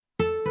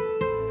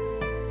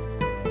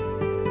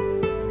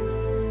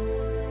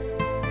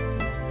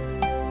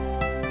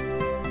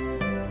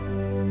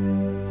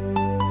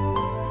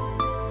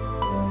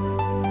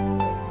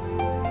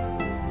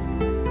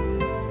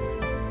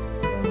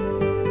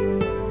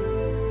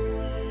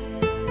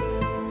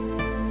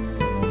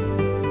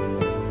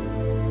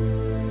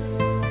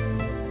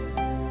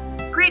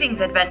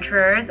Greetings,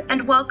 adventurers,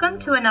 and welcome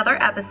to another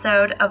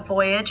episode of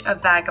Voyage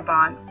of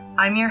Vagabonds.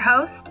 I'm your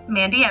host,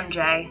 Mandy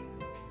MJ.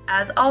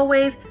 As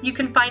always, you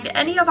can find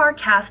any of our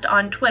cast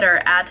on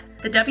Twitter at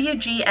the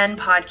WGN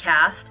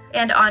Podcast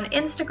and on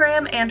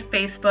Instagram and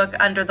Facebook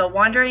under the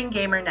Wandering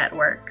Gamer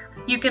Network.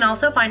 You can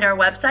also find our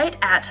website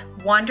at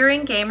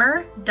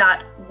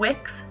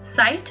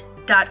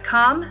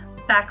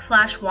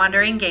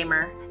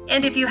wanderinggamer.wixsite.com/wanderinggamer.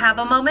 And if you have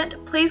a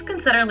moment, please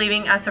consider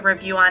leaving us a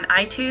review on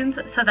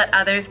iTunes so that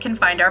others can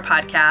find our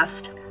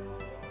podcast.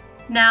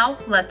 Now,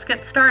 let's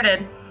get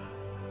started.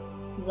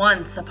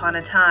 Once upon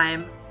a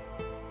time.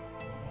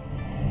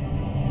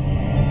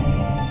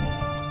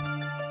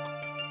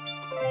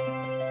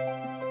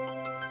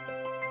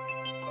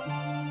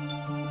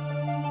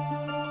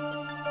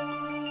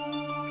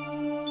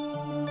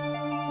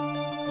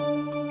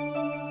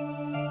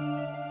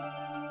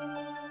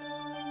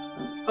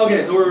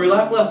 Okay, so where we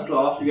left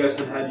off, you guys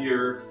had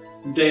your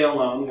day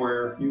alone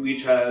where you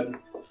each had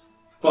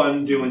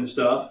fun doing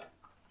stuff,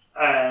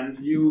 and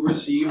you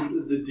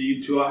received the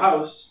deed to a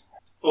house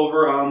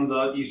over on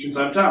the eastern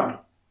side of town.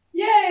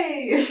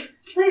 Yay!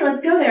 Sweet,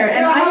 let's go there.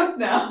 And a house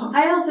now.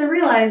 I also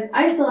realized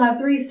I still have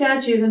 3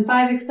 statues and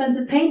 5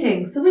 expensive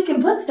paintings, so we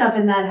can put stuff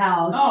in that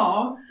house.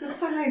 Oh,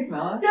 that's so nice,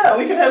 Mela. Yeah,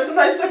 we can have some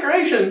nice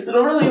decorations.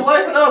 It'll really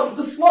liven up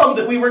the slum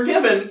that we were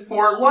given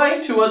for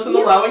lying to us and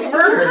allowing a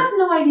murder. I have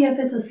no idea if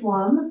it's a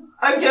slum.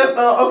 I guess,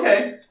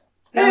 okay.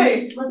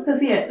 Hey! Let's go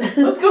see it.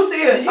 Let's go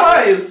see it.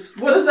 Eyes!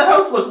 What does the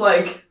house look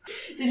like?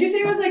 Did you say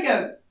it was like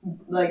a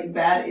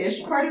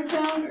bad-ish part of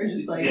town? Or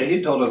just like... Yeah,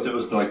 he told us it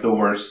was like the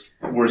worst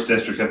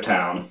district of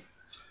town.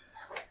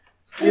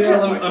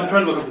 Yeah, I'm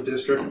trying to look up the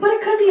district. But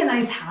it could be a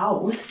nice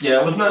house.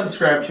 Yeah, it was not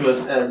described to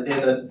us as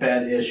in a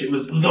bad-ish. It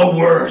was the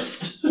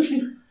worst.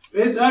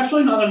 It's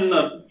actually not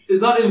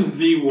it's not in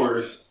the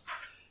worst.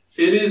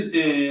 It is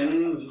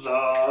in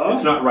the...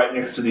 It's not right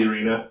next to the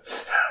arena.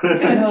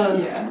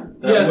 Yeah.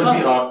 That would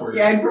be awkward.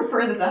 Yeah, I'd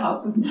prefer that the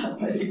house was not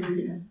by the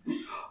arena.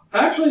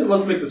 Actually,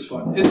 let's make this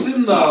fun. It's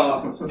in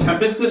the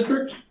Tempest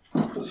district.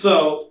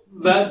 So,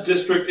 that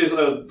district is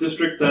a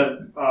district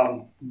that,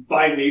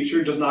 by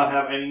nature, does not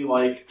have any,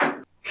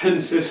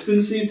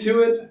 consistency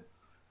to it.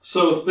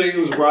 So,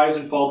 things rise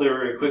and fall there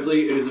very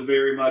quickly. It is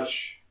very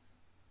much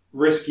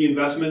risky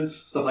investments,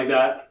 stuff like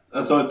that.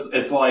 So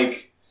it's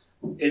like...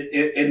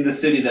 in the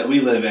city that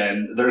we live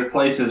in, there's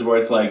places where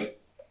it's like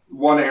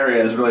one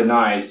area is really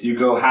nice. You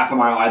go half a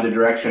mile either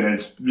direction and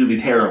it's really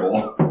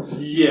terrible.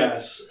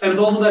 Yes. And it's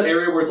also that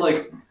area where it's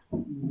like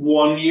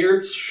 1 year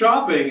it's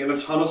shopping and a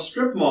ton of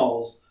strip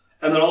malls.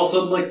 And then all of a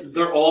sudden,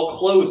 they're all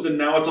closed and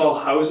now it's all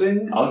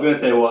housing. I was going to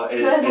say, well... So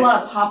it has a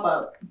lot of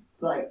pop-up,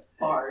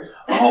 bars.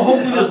 Oh,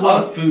 hopefully there's a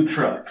lot of food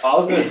trucks. I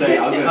was going to say...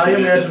 I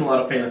imagine a lot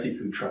of fancy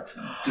food trucks.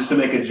 Just to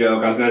make a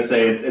joke, I was going to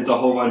say it's a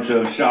whole bunch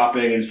of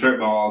shopping and strip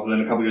malls, and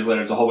then a couple years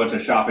later it's a whole bunch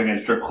of shopping and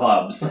strip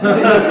clubs.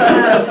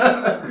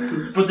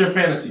 But they're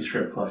fantasy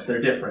strip clubs. They're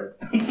different.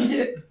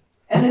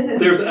 And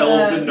There's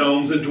elves and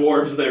gnomes and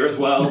dwarves there as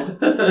well.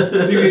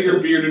 You get your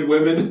bearded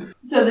women.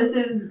 So this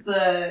is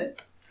the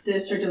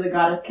district of the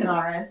goddess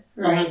Canaris,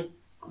 right?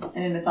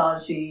 And in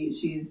mythology,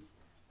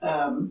 she's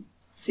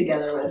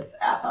together with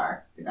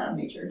Athar, the god of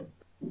nature.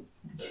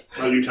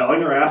 Are you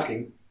telling or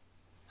asking?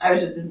 I was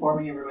just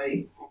informing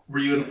everybody. Were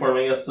you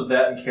informing us of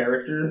that in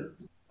character?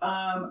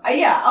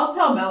 Yeah, I'll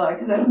tell Mela,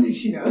 because I don't think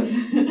she knows.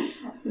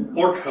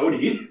 Or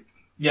Cody.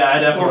 Yeah, I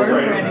definitely.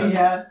 Or Franny,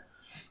 yeah.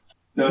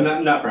 No,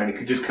 not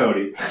Franny, just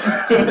Cody.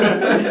 Cody's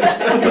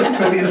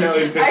now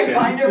in fiction. I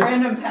find a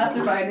random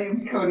passerby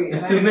named Cody.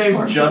 And His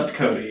name's just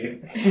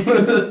Cody.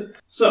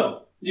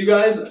 So, you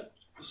guys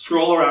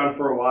stroll around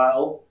for a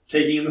while,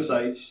 taking in the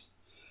sights.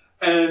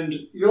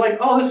 And you're like,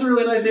 oh, this is a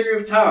really nice area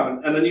of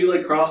town. And then you,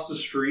 cross the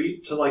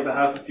street to, the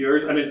house that's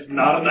yours, and it's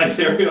not a nice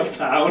area of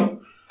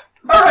town.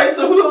 Alright,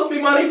 so who owes me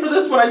money for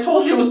this one? I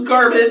told you it was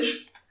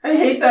garbage. I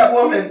hate that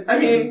woman. I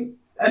mean,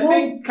 I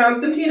think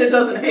Constantina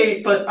doesn't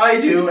hate, but I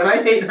do, and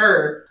I hate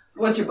her.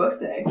 What's your book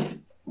say?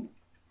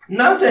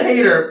 Not to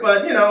hate her,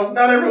 but,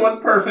 not everyone's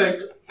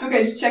perfect.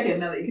 Okay, just check it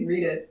now that you can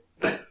read it.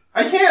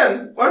 I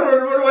can. I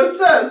wonder what it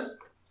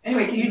says.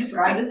 Anyway, can you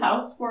describe this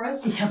house for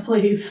us? Yeah,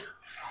 please.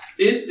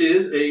 It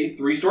is a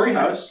 3-story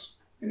house.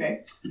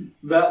 Okay.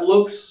 That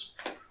looks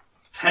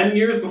 10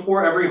 years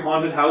before every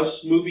haunted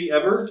house movie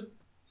ever.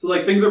 So,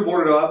 things are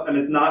boarded up, and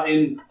it's not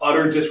in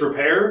utter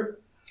disrepair,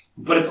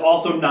 but it's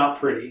also not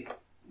pretty.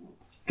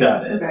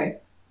 Got it. Okay. A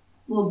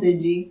little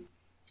dingy.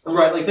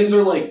 Right, things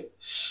are,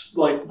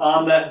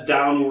 on that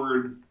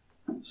downward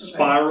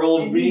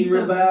spiral of being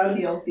real bad.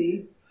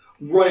 TLC.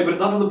 Right, but it's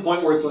not to the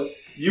point where it's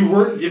you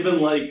weren't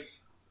given,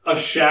 a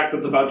shack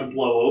that's about to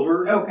blow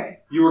over.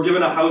 Okay. You were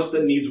given a house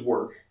that needs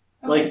work.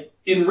 Okay.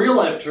 In real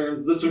life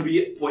terms, this would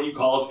be what you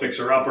call a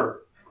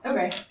fixer-upper.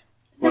 Okay. Does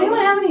anyone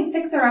have any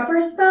fixer-upper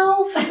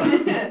spells?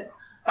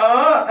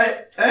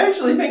 I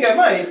actually think I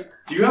might.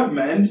 Do you have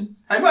mend?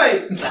 I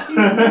might.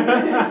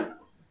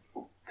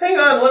 Hang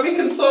on, let me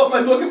consult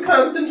my book of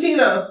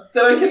Constantina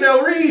that I can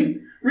now read.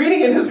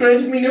 Reading it has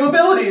granted me new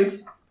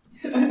abilities.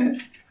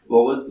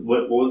 What was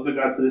the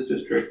god for this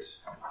district?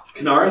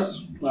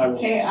 Canaris. I will.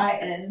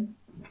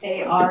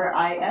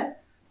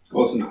 Kinaris.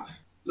 Close enough.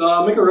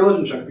 Make a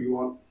religion check if you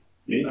want.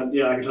 Me?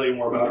 Yeah, I can tell you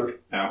more about her.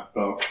 Yeah.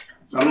 Well,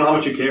 I don't know how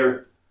much you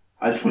care.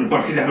 I just want to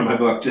mark it down in my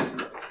book just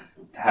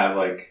to have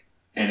like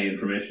any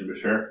information, but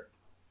sure.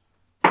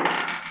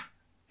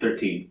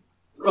 13.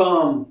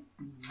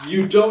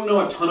 You don't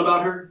know a ton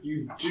about her.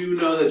 You do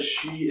know that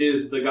she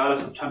is the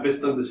goddess of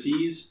tempest of the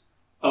seas.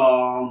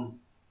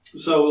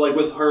 So like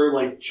with her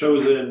like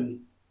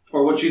chosen,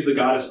 or what she's the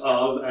goddess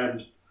of,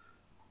 and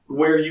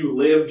where you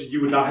lived,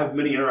 you would not have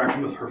many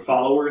interaction with her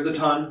followers a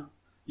ton.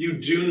 You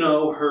do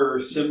know her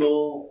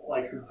symbol,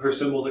 like her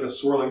symbol's like a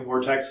swirling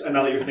vortex, and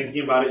now that you're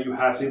thinking about it, you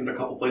have seen it a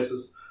couple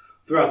places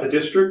throughout the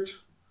district,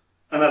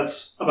 and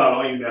that's about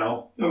all you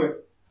know. Okay.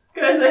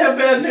 Guys, I have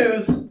bad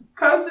news.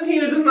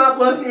 Constantina does not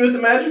bless me with the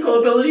magical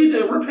ability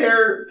to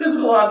repair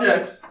physical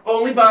objects,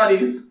 only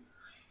bodies.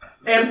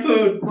 And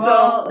food.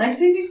 Well, next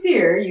time you see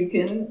her, you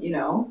can,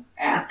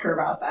 ask her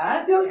about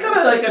that. Yeah, it's kind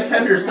of like a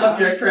tender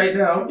subject right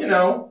now,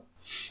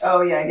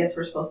 Oh, yeah, I guess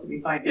we're supposed to be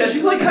fine. Yeah,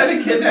 she's like kind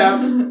of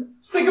kidnapped.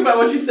 Just think about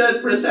what she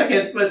said for a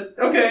second, but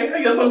okay,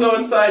 I guess I'll go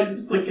inside and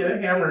just like get a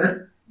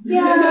hammer.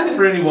 Yeah.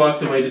 Franny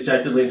walks away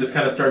dejectedly and just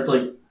kind of starts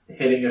like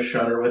hitting a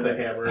shutter with a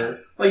hammer.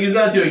 Like he's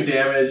not doing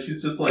damage,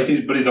 he's just like...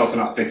 But he's also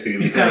not fixing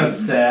anything. He's kind of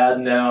sad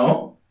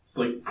now. It's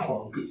like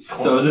clunk,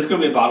 clunk. So is this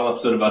going to be a bottle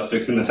episode of us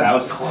fixing this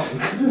house?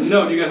 Clunk.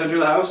 No, do you guys enter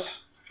the house?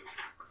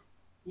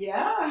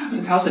 Yeah. Is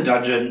this house a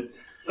dungeon?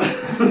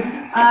 If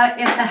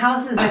the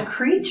house is a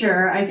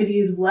creature, I could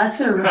use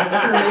lesser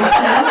restoration.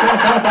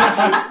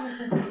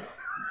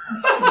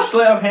 Just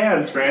lay out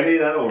hands, Franny.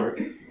 That'll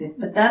work.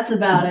 But that's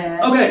about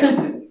it.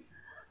 Okay.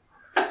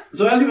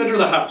 So as you enter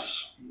the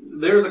house,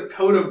 there's a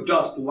coat of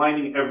dust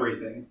lining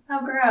everything.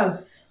 How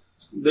gross.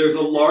 There's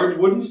a large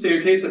wooden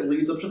staircase that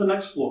leads up to the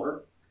next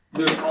floor.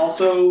 There's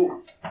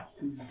also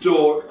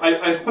door.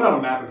 I put out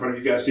a map in front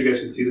of you guys so you guys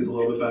can see this a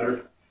little bit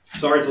better.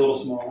 Sorry, it's a little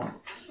small.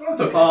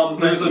 That's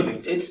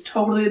okay. It's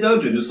totally a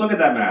dungeon. Just look at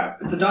that map.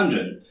 It's a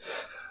dungeon.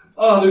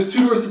 There's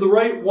 2 doors to the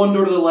right, 1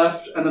 door to the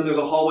left, and then there's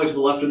a hallway to the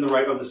left and the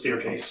right of the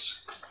staircase.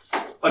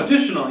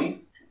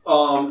 Additionally,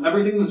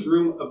 everything in this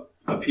room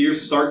appears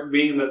to start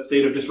being in that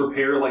state of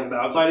disrepair like the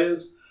outside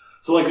is.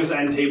 So like there's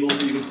end tables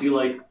where you can see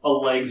like a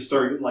leg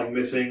starting like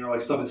missing, or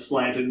like stuff is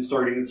slanted and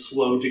starting in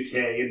slow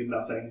decay into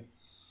nothing.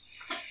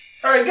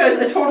 Alright guys,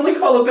 I totally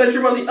call a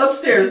bedroom on the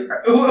upstairs.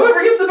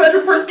 Whoever gets the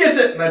bedroom first gets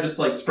it! And I just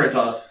like sprint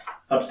off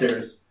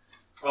upstairs.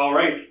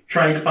 Alright.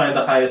 Trying to find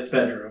the highest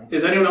bedroom.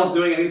 Is anyone else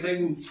doing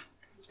anything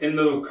in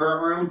the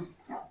current room?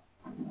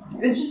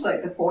 It's just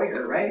like the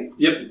foyer, right?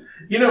 Yep.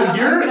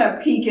 I'm gonna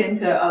peek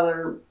into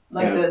other,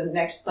 the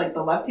next,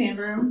 the left-hand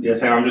room. Yeah,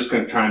 Sam, I'm just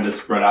trying to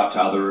spread out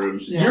to other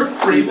rooms. Yeah. You're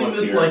phrasing what's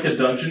this here. like a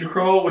dungeon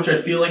crawl, which I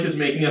feel like is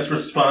making us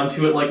respond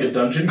to it like a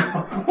dungeon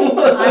crawl.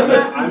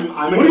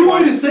 I'm What do you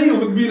want me to say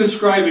with me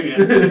describing it?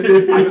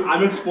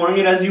 I'm exploring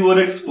it as you would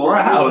explore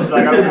a house.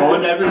 Like, I'm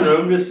going to every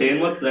room, just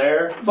seeing what's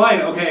there. Fine,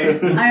 okay.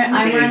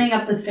 I'm running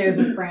up the stairs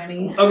with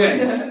Franny.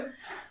 Okay.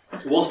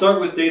 We'll start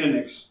with Dana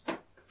Nix.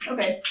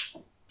 Okay.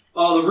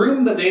 The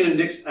room that Dana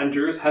Nix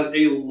enters has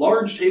a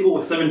large table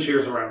with 7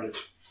 chairs around it.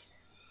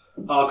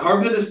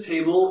 Carved into this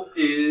table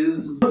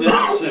is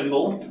this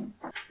symbol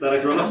that I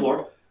threw on the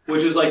floor,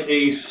 which is like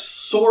a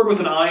sword with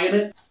an eye in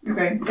it.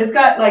 Okay. It's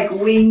got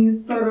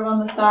wings sort of on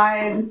the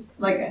side,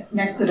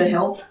 next to the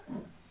hilt.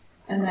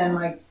 And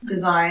then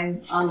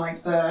designs on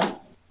the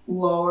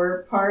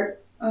lower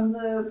part of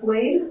the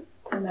blade.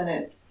 And then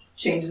it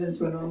changes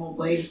into a normal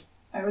blade,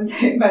 I would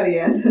say, by the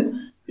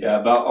end.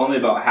 Yeah, only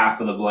about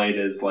half of the blade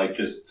is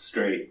just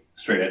straight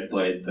edge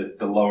blade.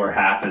 The lower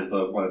half is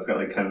the one that's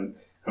got kind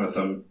of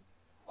some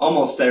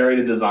almost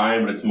serrated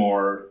design, but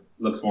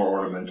looks more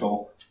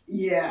ornamental.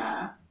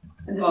 Yeah.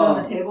 And this is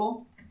on the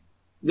table?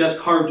 That's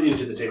carved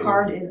into the table.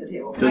 Carved into the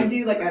table. Can I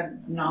do a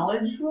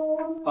knowledge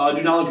roll?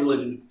 Do knowledge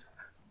religion.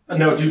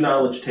 No, do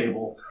knowledge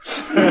table.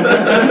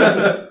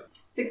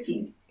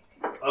 16.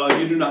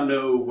 You do not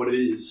know what it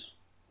is.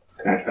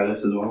 Can I try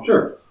this as well?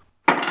 Sure.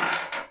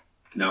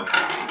 No.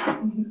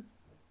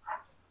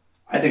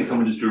 I think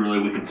someone just drew a really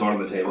wicked sword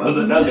on the table. That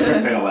was a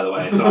crit fail, by the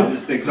way. So I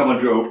just think someone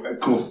drew a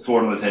cool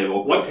sword on the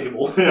table. What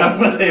table? Yeah, on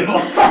the table.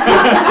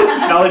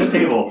 Knowledge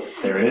table.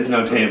 There is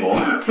no table.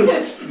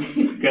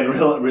 You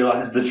gotta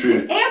realize the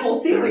truth. Ample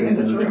ceiling in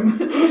this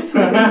room.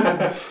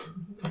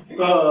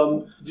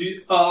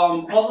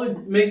 Also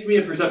make me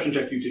a perception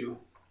check, you two.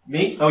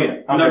 Me? Oh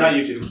yeah. No, not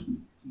you two.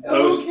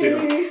 Those two.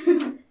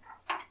 Okay.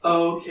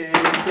 Okay,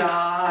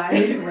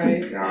 die.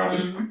 Right.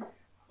 Gosh.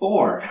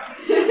 4.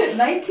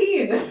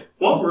 19.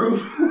 What room?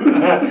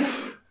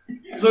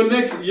 So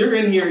Nix, you're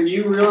in here and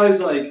you realize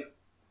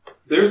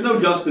there's no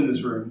dust in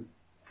this room.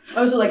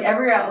 Oh, so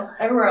everywhere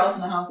else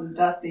in the house is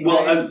dusty.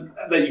 Well,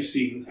 right? that you've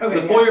seen. Okay,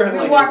 the foyer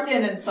we walked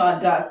in and saw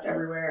dust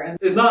everywhere, and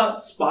it's not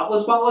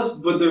spotless,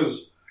 but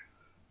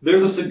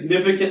there's a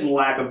significant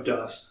lack of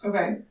dust.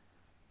 okay.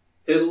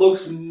 It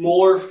looks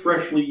more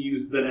freshly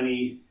used than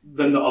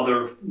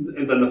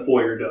the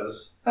foyer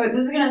does. Oh,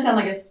 this is gonna sound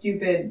like a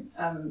stupid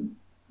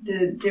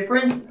the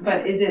difference,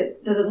 but does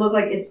it look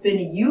like it's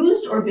been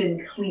used or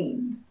been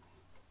cleaned?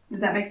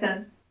 Does that make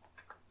sense?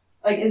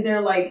 Like, is there,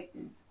 like,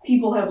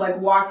 people have, like,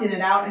 walked in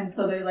and out, and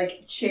so there's,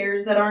 like,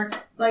 chairs that aren't,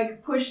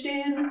 like, pushed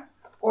in?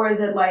 Or is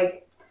it,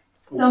 like,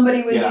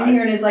 somebody was in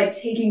here and is, like,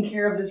 taking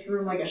care of this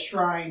room like a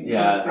shrine?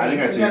 Yeah, I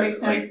think I see. Does that make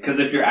sense? Because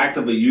if you're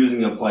actively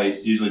using a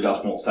place, usually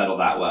dust won't settle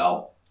that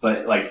well.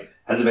 But, like,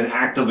 has it been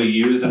actively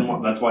used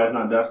and that's why it's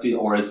not dusty?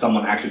 Or has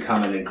someone actually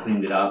come in and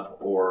cleaned it up?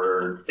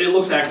 Or... It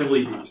looks actively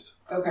used.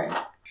 Okay.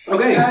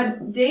 Okay.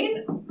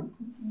 Dane,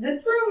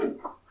 this room...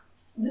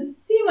 Does it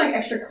seem like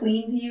extra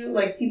clean to you?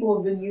 Like people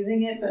have been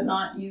using it but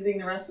not using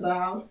the rest of the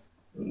house?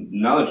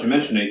 Now that you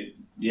mention it,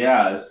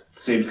 yeah, it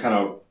seems kind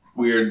of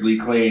weirdly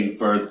clean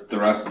for the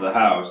rest of the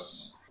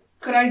house.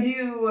 Could I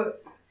do,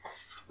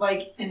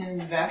 like, an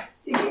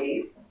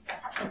investigate?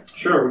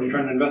 Sure, what are you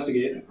trying to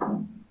investigate?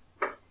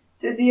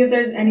 To see if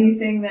there's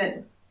anything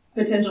that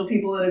potential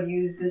people that have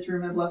used this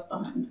room have left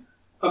behind.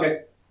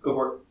 Okay, go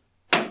for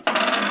it.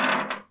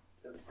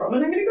 That's probably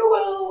not going to go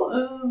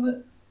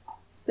well.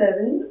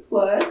 7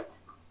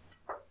 plus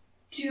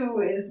 2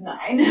 is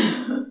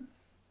 9.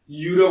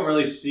 You don't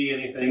really see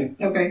anything.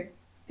 Okay.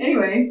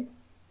 Anyway.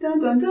 Dun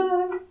dun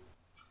dun.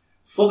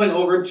 Flipping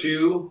over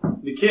to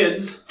the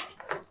kids.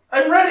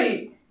 I'm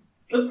ready.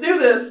 Let's do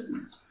this.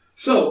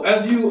 So,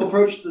 as you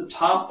approach the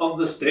top of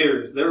the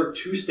stairs, there are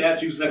 2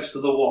 statues next to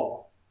the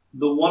wall.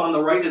 The one on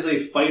the right is a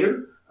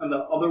fighter, and the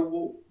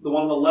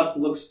one on the left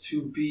looks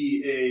to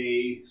be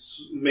a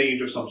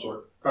mage of some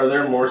sort. Are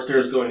there more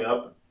stairs going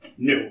up?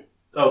 No.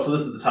 Oh, so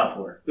this is the top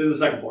floor. This is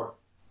the 2nd floor.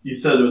 You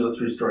said it was a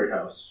 3-story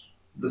house.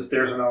 The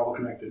stairs are not all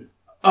connected.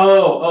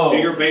 Oh. Do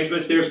your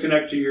basement stairs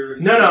connect to your...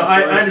 No,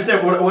 I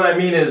understand. What I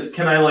mean is,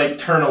 can I, like,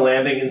 turn a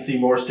landing and see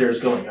more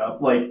stairs going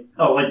up? Like,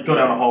 go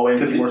down a hallway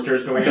and see more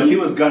stairs going up? Because he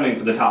was gunning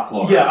for the top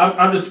floor. Yeah,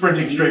 I'm just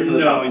sprinting straight for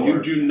the top floor. No,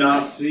 you do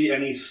not see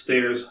any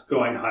stairs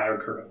going higher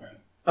currently.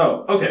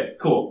 Oh, okay,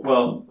 cool.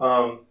 Well,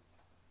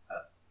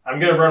 I'm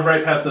gonna run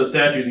right past those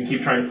statues and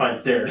keep trying to find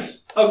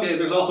stairs. Okay,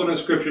 there's also an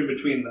inscription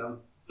between them,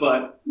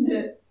 but...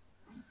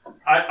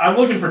 I'm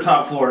looking for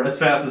top floor as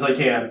fast as I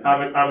can.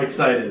 I'm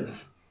excited.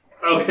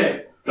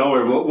 Okay. Don't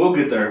worry, we'll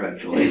get there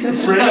eventually.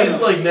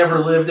 Franny's like never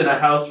lived in a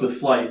house with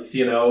flights,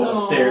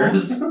 of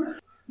stairs.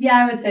 Yeah,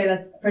 I would say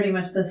that's pretty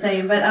much the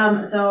same.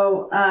 But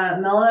so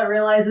Mela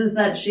realizes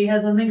that she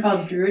has something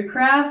called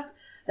Druidcraft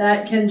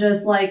that can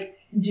just like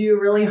do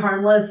really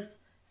harmless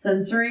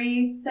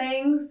sensory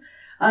things.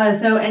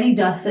 So any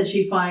dust that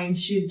she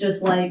finds, she's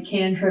just like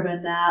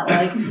cantripping that,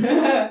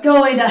 like go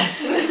away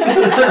dust.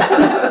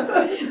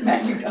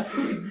 Magic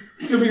dusting.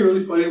 It's gonna be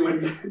really funny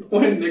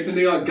when next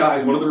thing on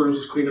guys, one of the rooms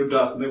is clean of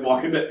dust, and they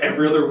walk into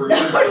every other room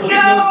that's clean.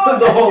 No!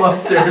 The whole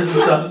upstairs is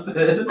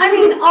dusted. I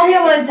mean, I'll be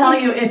able to tell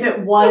you if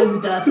it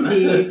was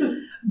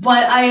dusty,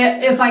 but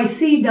if I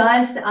see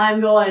dust,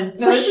 I'm going.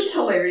 No, this is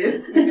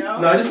hilarious.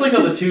 No, I just like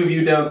how the 2 of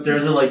you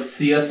downstairs are like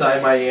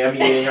CSI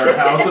Miami-ing our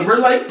house, and we're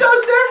like,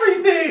 dust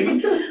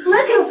everything!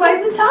 Let's go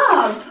find the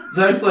top!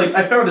 Zach's like,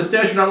 I found a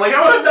statue, and I'm like, I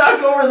want to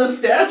knock over the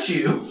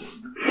statue!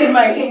 In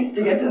my haste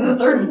to get to the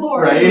 3rd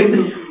floor. Right?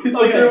 He's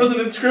like, there was an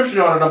inscription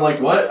on it. I'm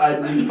like, what? I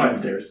need to find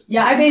stairs.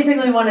 Yeah, I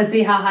basically want to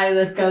see how high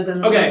this goes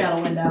and look Okay. out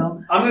a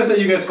window. I'm gonna say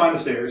you guys find the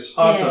stairs.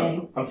 Awesome.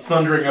 Yay. I'm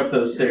thundering up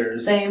those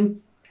stairs.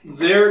 Same.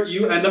 There,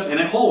 you end up in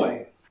a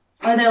hallway.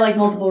 Are there like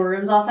multiple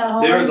rooms off that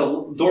hallway? There is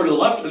a door to the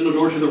left and a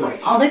door to the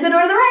right. I'll take the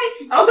door to the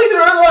right. I'll take the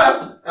door to the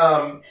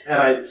left! And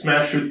I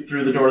smash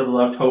through the door to the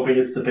left, hoping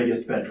it's the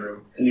biggest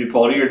bedroom. And you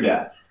fall to your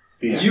death.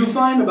 You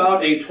find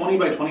about a 20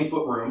 by 20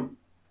 foot room.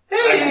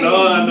 Hey!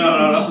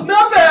 No.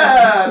 Not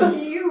bad!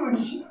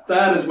 Huge.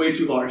 That is way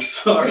too large.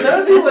 Sorry. That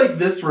would be like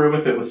this room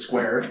if it was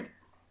square.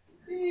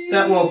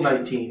 That wall's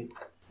 19.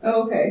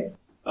 Oh, okay.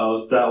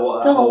 Oh, that wall.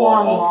 It's a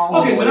long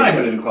wall. Okay, so now I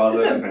put it in the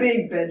closet. It's a Okay.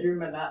 big bedroom,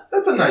 but not.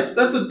 That's a nice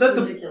size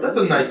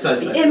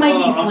bedroom. It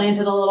might be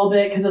slanted a little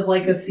bit because of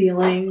like a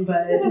ceiling,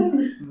 but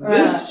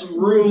This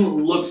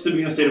room looks to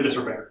be in a state of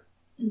disrepair.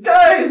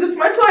 Guys, it's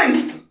my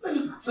place!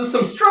 Just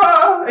some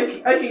straw.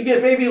 I can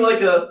get maybe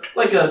like a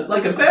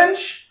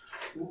bench.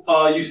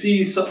 You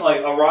see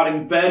like a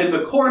rotting bed in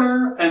the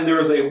corner, and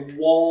there's a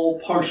wall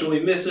partially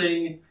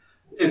missing.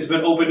 It's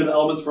been open to the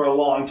elements for a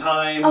long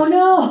time. oh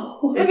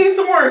no! It needs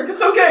some work.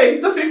 It's okay.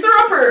 It's a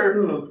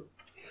fixer-upper.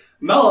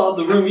 Mela,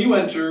 the room you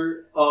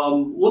enter,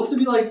 looks to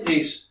be like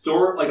a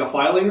store, like a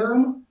filing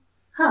room.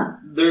 Huh.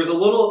 The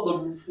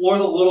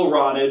floor's a little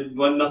rotted,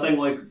 but nothing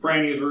like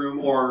Franny's room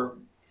or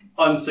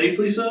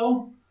unsafely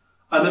so.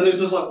 And then there's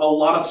just like a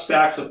lot of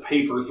stacks of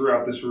paper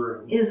throughout this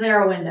room. Is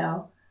there a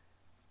window?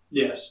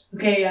 Yes.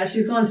 Okay, yeah,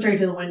 she's going straight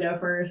to the window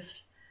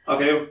first.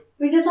 Okay.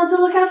 We just want to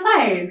look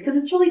outside because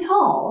it's really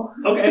tall.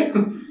 Okay.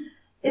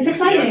 It's You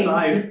exciting. See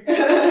outside.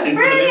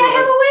 Franny, I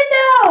have a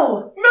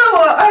window!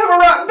 Mela, I have a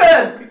rock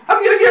bed.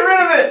 I'm gonna get rid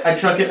of it. I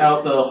chuck it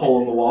out the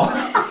hole in the wall.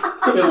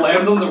 It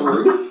lands on the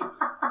roof.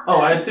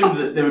 Oh, I assumed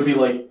that they would be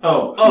like,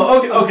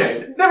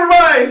 okay. Never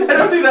mind. I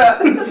don't do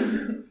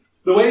that.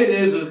 The way it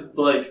is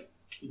like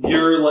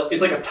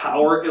it's like a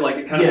tower.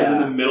 It kind of is in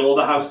the middle of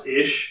the house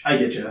ish. I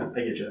get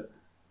you.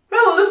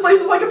 Mela, this place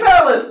is like a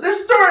palace.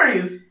 There's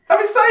stories.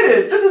 I'm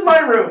excited. This is my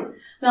room.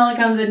 Mela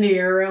comes into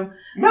your room.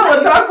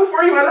 Mela, knock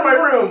before you enter my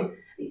room.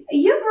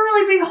 You have a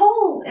really big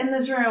hole in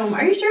this room.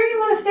 Are you sure you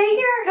want to stay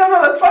here? Yeah,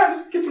 no, that's fine.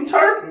 Just get some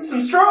tarp and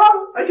some straw.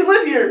 I can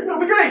live here. It'll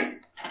be great.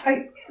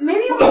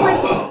 Maybe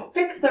we'll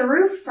fix the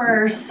roof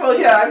first. Well,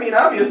 yeah, I mean,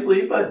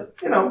 obviously, but,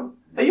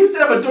 I used to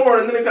have a door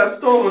and then it got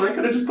stolen. I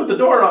could have just put the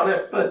door on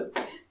it, but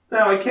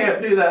now I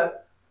can't do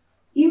that.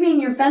 You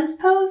mean your fence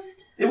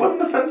post? It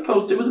wasn't a fence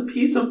post. It was a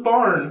piece of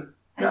barn.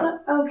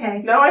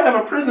 Okay. Now I have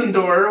a prison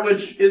door,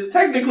 which is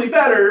technically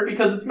better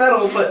because it's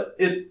metal, but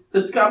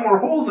it's got more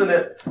holes in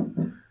it.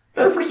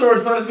 Better for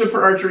swords, not as good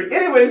for archery.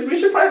 Anyways, we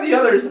should find the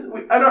others.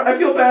 I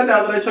feel bad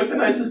now that I took the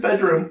nicest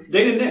bedroom.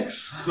 Dane and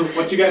Nix,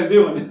 what you guys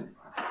doing?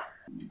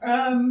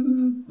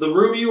 The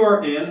room you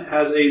are in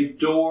has a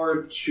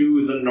door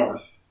to the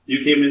north.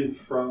 You came in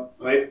from...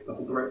 Wait, that's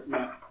not the right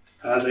map.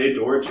 Has a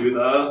door to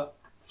the...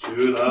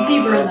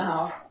 Deeper in the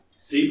house.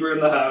 Deeper in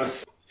the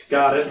house.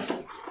 Got it.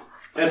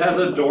 It has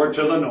a door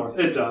to the north.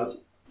 It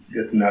does.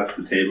 Guessing that's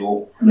the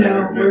table.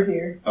 No, we're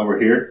here. Oh, we're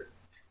here?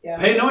 Yeah.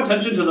 Pay no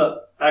attention to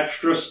the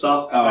extra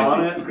stuff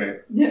on it. Okay.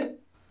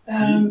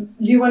 Do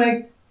you want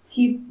to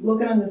keep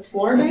looking on this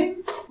floor,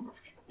 Dane?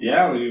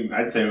 Yeah,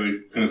 I'd say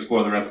we can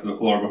explore the rest of the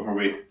floor before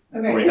we...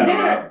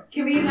 Okay,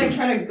 can we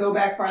try to go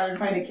back farther and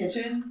find a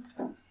kitchen?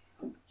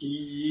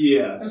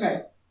 Yes.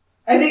 Okay.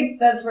 I think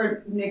that's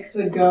where Nix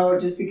would go,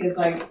 just because,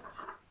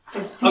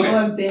 if people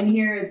have been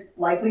here, it's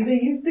likely to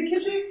use the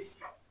kitchen.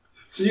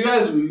 So you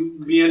guys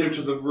meander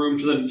to the room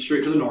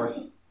straight to the north.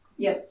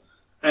 Yep.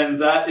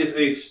 And that is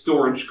a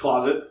storage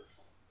closet.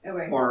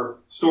 Okay. Or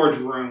storage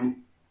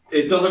room.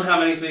 It doesn't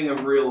have anything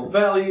of real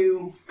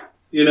value.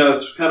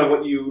 It's kind of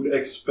what you'd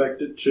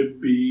expect it to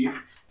be.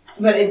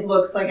 But it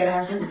looks like it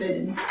hasn't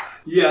been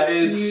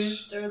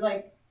used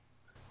or,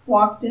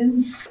 walked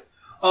in.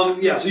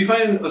 Yeah, so you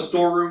find a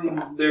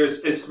storeroom.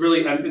 It's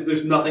really empty.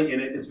 There's nothing in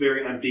it. It's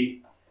very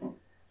empty.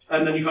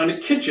 And then you find a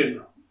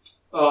kitchen,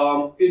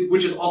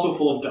 which is also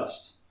full of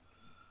dust.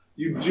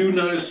 You do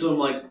notice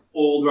some,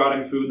 old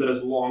rotting food that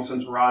has long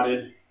since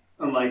rotted.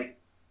 And,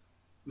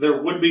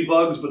 there would be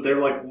bugs, but they're,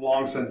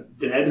 long since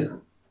dead.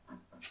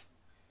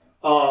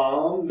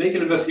 Make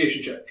an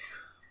investigation check,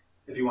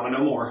 if you want to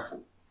know more.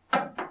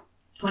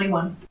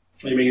 21.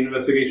 Are you making an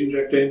investigation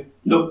check, Dane?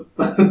 Nope.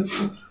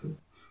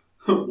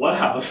 What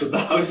house? The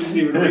house isn't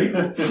even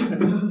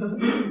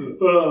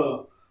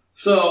real.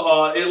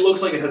 So it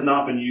looks like it has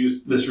not been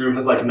used. This room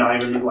has not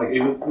even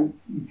even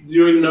you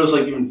don't even notice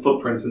even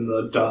footprints in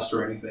the dust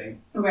or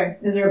anything. Okay.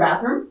 Is there a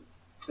bathroom?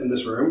 In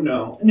this room?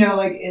 No.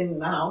 No, in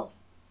the house.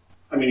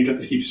 I mean, you'd have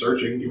to keep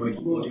searching. You want to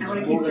keep looking. I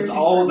want to keep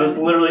searching. That's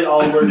literally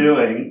all we're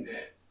doing.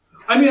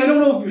 I mean, I don't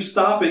know if you're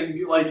stopping.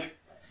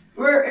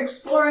 We're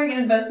exploring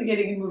and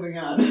investigating and moving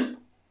on.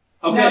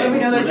 Okay. Now that we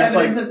know there's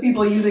evidence of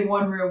people using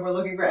one room, we're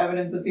looking for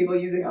evidence of people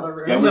using other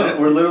rooms. Yeah,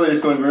 we're literally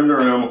just going room to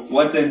room.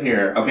 What's in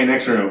here? Okay,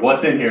 next room.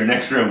 What's in here?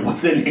 Next room.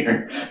 What's in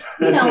here?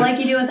 Like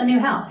you do with a new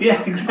house.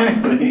 Yeah,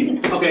 exactly.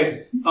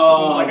 Okay.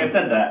 Like I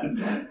said that.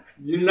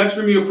 The next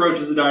room you approach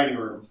is the dining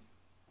room.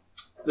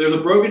 There's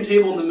a broken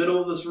table in the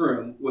middle of this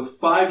room with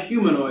 5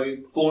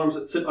 humanoid forms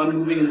that sit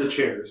unmoving in the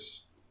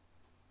chairs.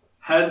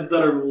 Heads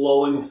that are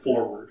lolling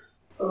forward.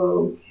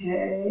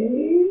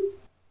 Okay.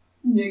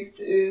 Nix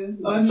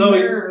is unnerved. So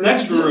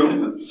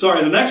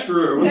the next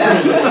room.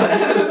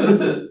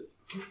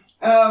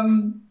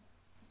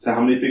 So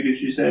how many feet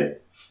did you say?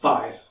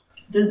 5.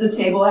 Does the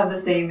table have the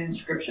same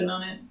inscription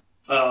on it?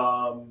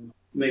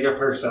 Make a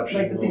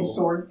perception. The same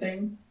sword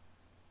thing?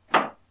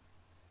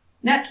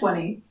 Nat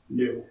 20.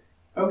 No.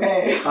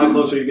 Okay. How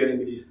close are you getting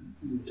to these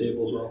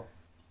tables?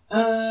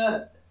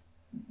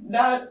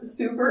 Not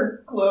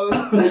super close.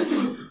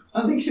 I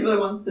don't think she really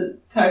wants to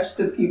touch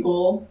the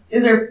people.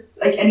 Is there,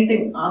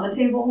 anything on the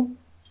table?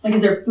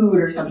 Is there food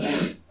or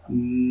something?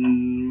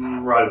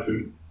 Rotted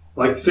food.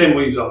 The same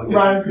way you saw in the kitchen.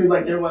 Rotted food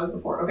like there was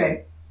before.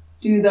 Okay.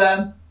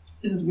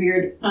 This is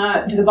weird.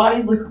 Do the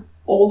bodies look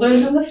older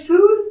than the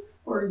food?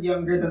 Or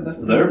younger than the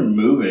food? They're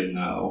moving,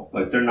 though.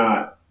 They're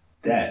not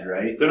dead,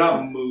 right? They're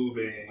not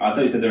moving. I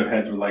thought you said their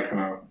heads were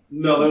kind of...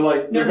 No,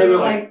 they're No, they were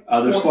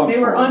they're slumped they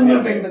were forward.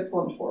 unmoving but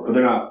slumped forward. But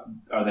they're not...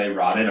 Are they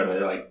rotted? Are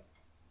they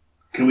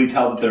Can we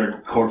tell that they're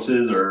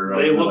corpses or...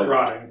 They look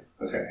rotting.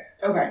 Okay.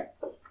 Okay.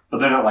 But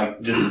they're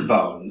not just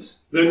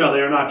bones. They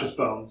are not just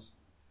bones.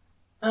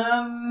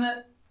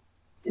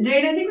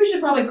 Dane, I think we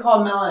should probably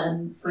call Mela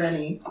and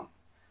Franny.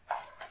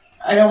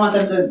 I don't want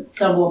them to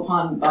stumble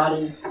upon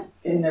bodies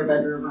in their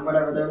bedroom or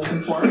whatever they're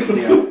looking for.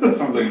 Yeah, that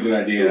sounds like a good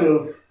idea.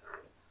 So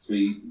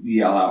we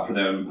yell out for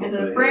them. Is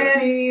it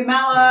Franny,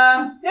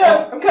 Mela?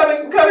 Yeah, I'm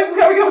coming.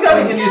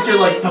 And you just hear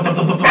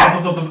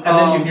and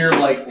then you hear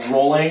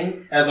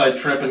rolling as I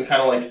trip and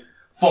kind of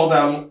fall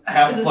down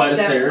half a flight of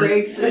stairs.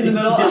 Breaks in the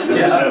middle.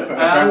 Yeah,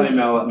 apparently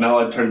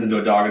Mela turns into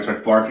a dog and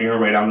starts barking her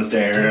way down the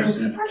stairs.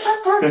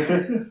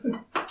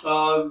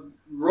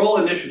 Roll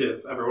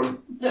initiative, everyone.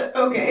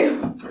 Okay.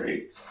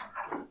 Great.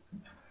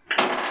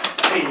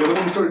 Hey, you're the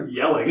one who started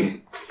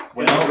yelling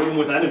in a room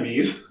with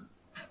enemies.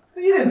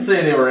 You didn't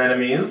say they were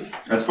enemies.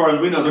 As far as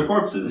we know, they're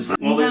corpses.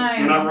 Well,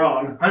 you're not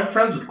wrong. I'm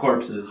friends with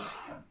corpses.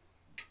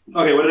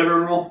 Okay, what did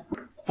everyone roll?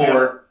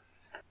 4.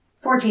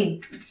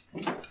 14.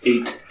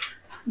 8.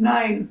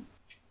 9.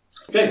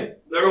 Okay,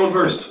 everyone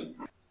first.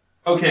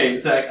 Okay,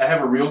 Zach, I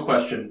have a real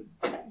question.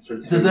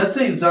 Does that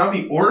say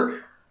zombie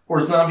orc?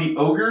 Or zombie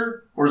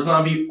ogre? Or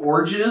zombie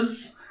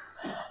orges?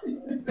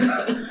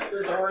 It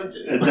says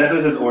origin. It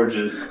definitely says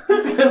orges.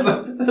 Because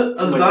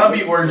a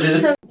zombie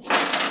orges.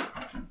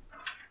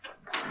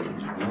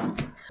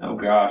 Oh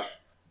gosh.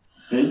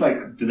 Do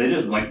they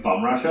just like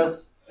bum rush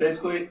us,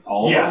 basically?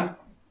 All of them?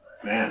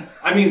 Man.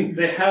 I mean,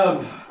 they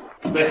have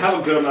a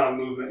good amount of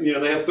movement. You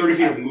know, they have 30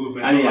 feet of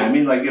movement. I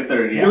mean, like if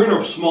they're... Yeah. You're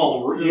in a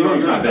small... You're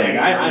not big.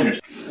 I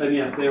understand. And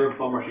yes, they were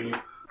bum rushing you.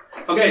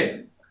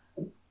 Okay.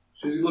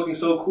 She's looking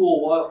so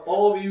cool while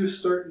all of you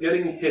start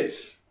getting hit.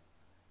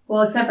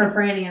 Well, except for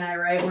Franny and I,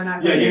 right? We're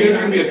not Yeah, going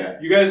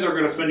you guys are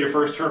going to spend your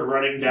first turn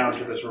running down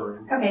to this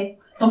room. Okay.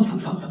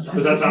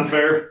 Does that sound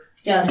fair?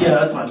 Yeah,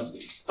 That's fine.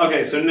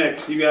 Okay, so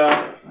Nix, you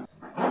got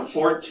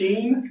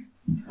 14,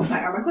 My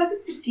armor class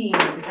is 15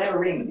 because I have a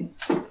ring.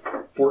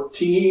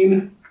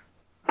 14,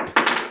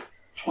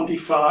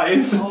 25,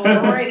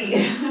 Alrighty.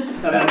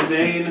 and then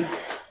Dane,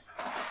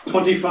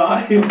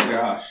 25, Oh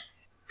gosh.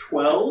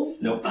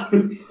 12. Nope.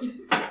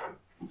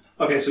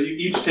 Okay, so you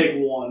each take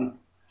one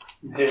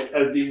hit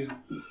as these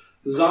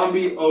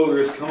zombie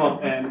ogres come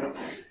up and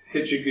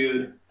hit you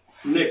good.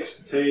 Nix,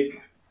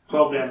 take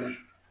 12 damage.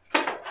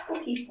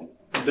 Okay.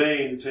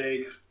 Dane,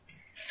 take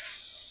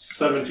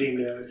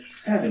 17 damage.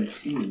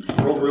 17.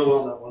 Rolled real well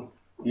on that one.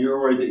 You were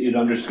worried that you'd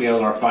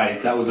underscale our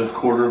fights. That was a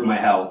quarter of my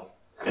health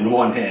in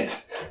one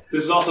hit.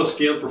 This is also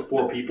scaled for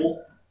 4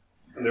 people,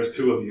 and there's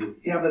 2 of you.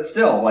 Yeah, but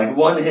still, like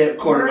one hit,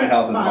 quarter of my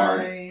health is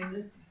hard.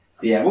 Fine.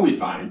 Yeah, we'll be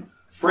fine.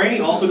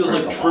 Franny also does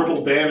like That's a triple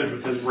lot. damage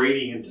with his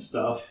radiant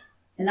stuff.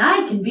 And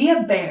I can be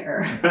a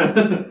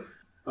bear.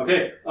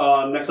 Okay,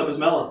 next up is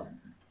Mela,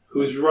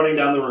 who's running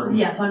down the room.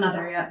 Yeah, so I'm not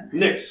there yet.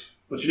 Nix,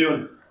 what you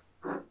doing?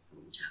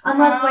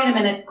 Unless, wait a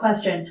minute,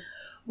 question.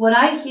 Would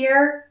I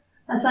hear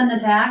a sudden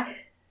attack?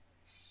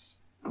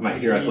 You might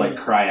hear us like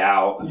cry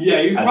out.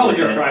 Yeah, you As probably a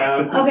hear hit. a cry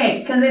out. Okay,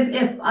 because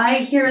if I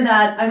hear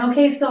that, I'm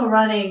okay still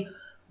running,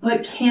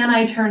 but can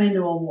I turn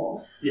into a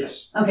wolf?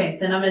 Yes. Okay,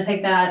 then I'm going to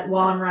take that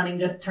while I'm running,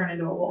 just turn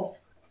into a wolf.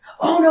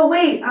 Oh, no,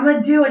 wait, I'm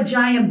going to do a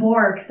giant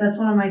boar, because that's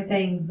one of my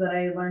things that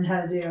I learned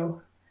how to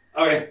do.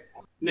 Okay,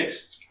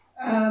 Nix.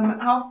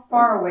 How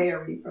far away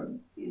are we from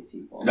these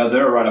people? No,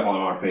 they're right up on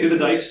our See faces. the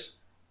dice?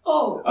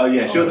 Oh. Oh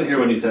yeah, she wasn't here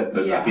when you set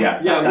those up. Yeah,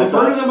 Yeah, that's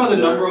refer to us. them by the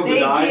number of the They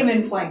die. came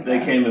in flank. They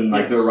came in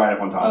like Yes. they're right up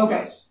on top of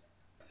Okay. us.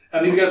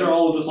 And these guys are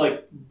all just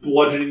like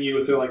bludgeoning you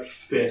with their like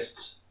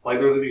fists.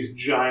 Like those are these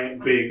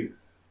giant, big,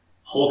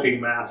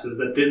 hulking masses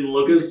that didn't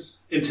look as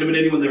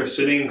intimidating when they were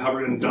sitting and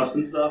covered in dust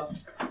and stuff.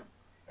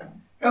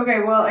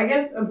 Okay, well, I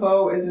guess a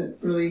bow isn't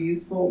really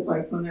useful,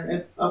 like, when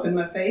they're up in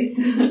my face.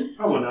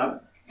 Probably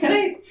not. Can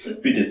I...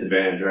 It'd be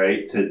disadvantage,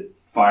 right? To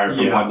fire from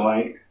Yeah. point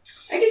blank.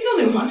 I can still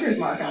do Hunter's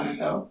Mark on it,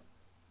 though.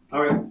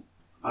 Okay.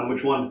 On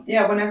which one?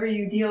 Yeah, whenever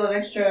you deal an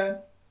extra...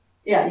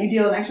 Yeah, you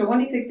deal an extra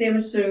 1d6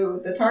 damage to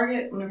the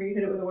target whenever you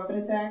hit it with a weapon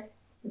attack,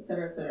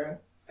 etc., etc.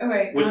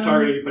 Okay, Which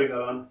target are you putting that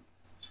on?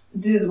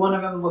 Does one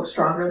of them look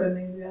stronger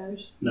than the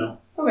others? No.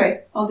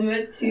 Okay, I'll do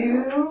it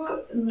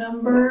to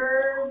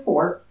number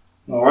 4.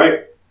 Alright.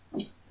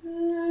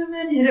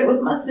 And hit it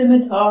with my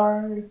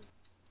scimitar.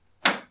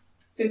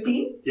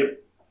 15?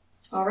 Yep.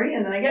 Alrighty,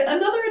 and then I get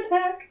another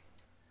attack.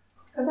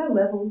 Because I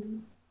leveled.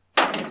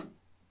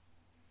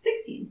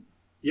 16.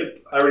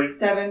 Yep. I already.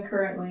 7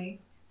 currently,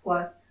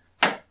 plus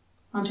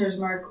Hunter's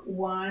Mark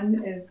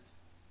 1 is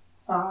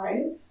 5.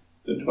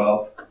 So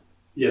 12.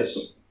 Yes.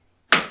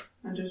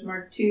 Hunter's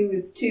Mark 2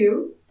 is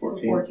 2, so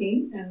 14.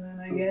 14. And then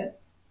I get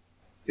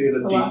Take the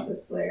D.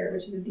 Colossus Slayer,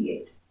 which is a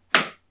D8.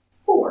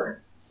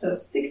 4, so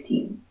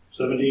 16.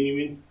 17, you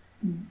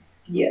mean?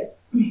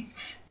 Yes.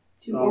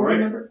 To All over right.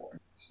 number 4.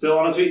 Still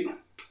on his feet.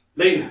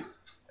 Dane.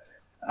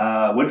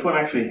 Which one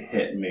actually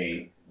hit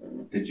me?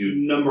 Did you?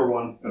 Number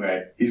 1.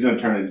 Okay, he's going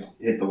to turn and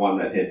hit the one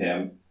that hit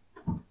him.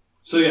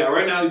 So yeah,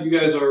 right now you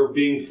guys are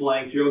being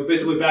flanked. You're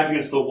basically back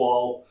against the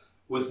wall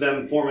with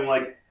them forming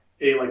like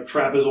a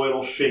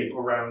trapezoidal shape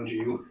around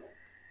you,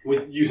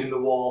 with using the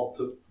wall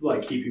to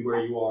like keep you where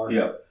you are.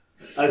 Yep.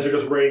 As they're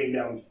just raining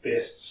down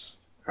fists.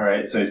 All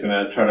right, so he's going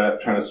to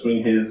try to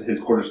swing his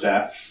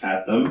quarterstaff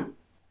at them.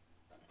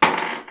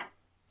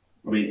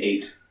 It'll be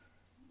 8.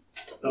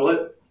 That'll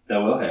hit. That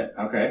will hit.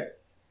 Okay.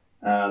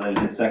 Then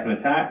his second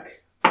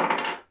attack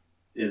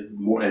is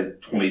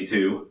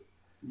 22.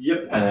 Yep.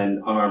 And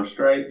then unarmed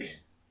strike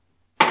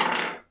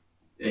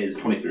is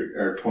 23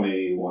 or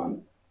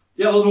 21.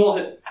 Yeah, those will all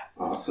hit.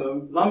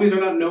 Awesome. Zombies are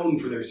not known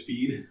for their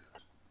speed.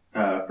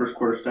 First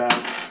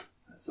quarterstaff,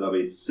 so that'll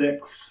be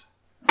 6.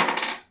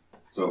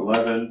 So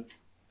 11.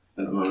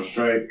 Then unarmed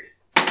strike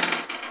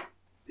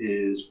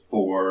is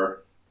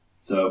 4.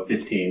 So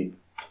 15.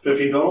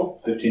 15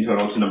 total. 15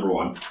 total to number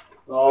 1.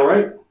 All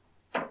right.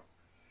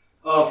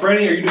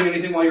 Franny, are you doing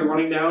anything while you're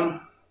running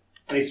down?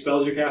 Any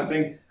spells you're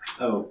casting?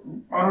 Oh,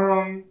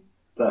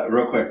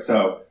 Real quick,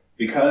 so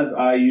because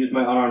I use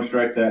my unarmed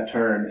strike that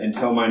turn,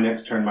 until my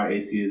next turn, my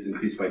AC is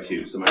increased by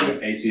 2. So my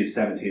AC is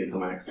 17 until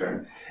my next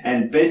turn.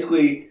 And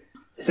basically,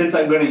 since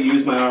I'm going to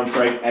use my unarmed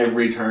strike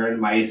every turn,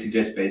 my AC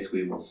just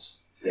basically will stay.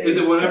 Is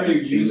it whenever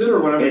 17. you use it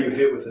or whenever you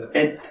hit with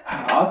it?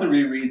 I'll have to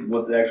reread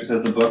what it actually says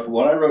in the book. But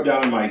what I wrote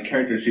down in my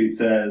character sheet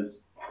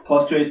says,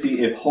 +2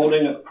 AC if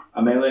holding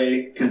a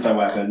melee Kinsai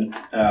weapon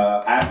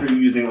after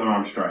using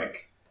unarmed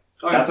strike.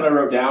 Okay. That's what I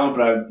wrote down,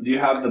 but do you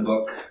have the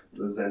book,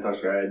 the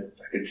Xanthos Guide?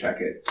 I could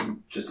check it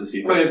just to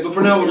see. Okay, but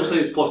for now we'll just say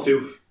it's +2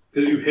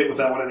 because you hit with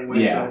that one anyway.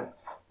 Yeah.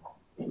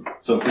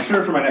 So for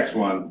sure for my next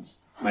one,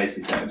 my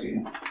AC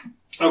 17.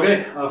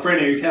 Okay,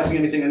 Franny, are you casting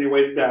anything on your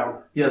way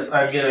down? Yes,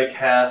 I'm gonna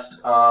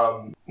cast.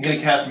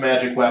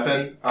 Magic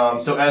weapon.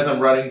 So as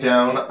I'm running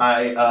down,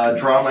 I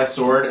draw my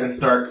sword and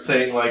start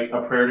saying like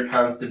a prayer to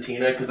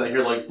Constantina because I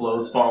hear like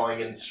blows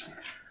falling and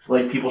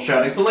like people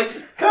shouting. So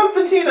like,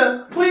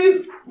 Constantina,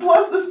 please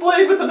bless this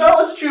blade with the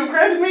knowledge you've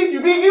granted me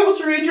through being able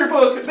to read your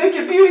book. Make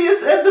it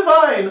beauteous and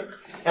divine.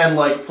 And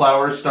like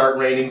flowers start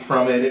raining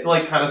from it. It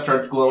like kind of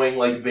starts glowing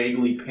like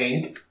vaguely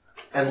pink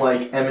and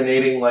like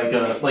emanating like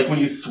when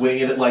you swing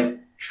it, it like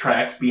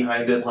tracks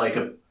behind it like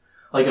a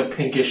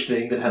pinkish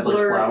thing that has like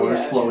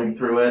flowers flowing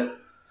through it.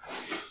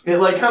 It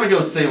like kind of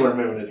goes Sailor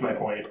Moon is my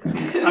point.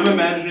 I'm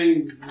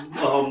imagining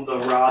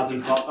the rods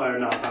and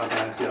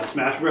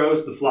Smash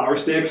Bros. The flower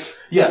sticks.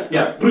 Yeah.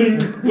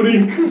 Blink,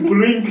 blink,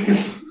 blink.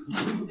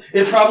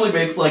 It probably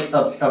makes like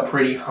a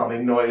pretty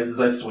humming noise as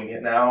I swing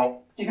it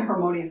now. Like a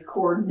harmonious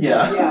chord.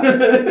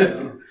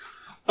 Yeah.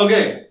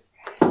 Okay.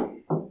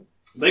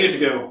 They get to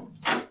go.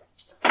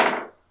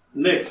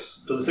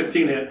 Nyx, does a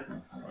 16 hit?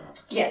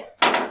 Yes.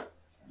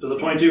 Does a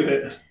 22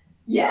 hit?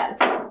 Yes.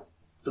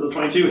 Does a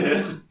 22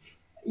 hit?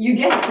 You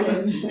guessed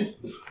it.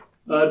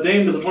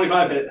 Dane, does a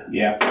 25 hit?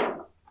 Yeah.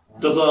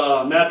 Does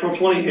a natural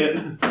 20 hit?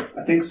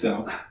 I think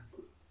so.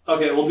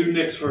 Okay, we'll do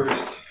Nyx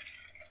first.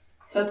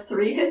 So that's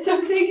 3 hits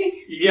I'm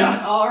taking?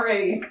 Yeah.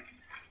 Alrighty.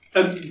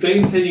 And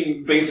Dane's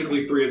taking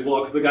basically 3 as well,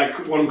 because the guy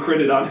one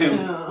critted on him.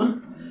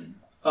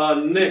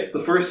 Nyx, the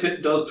first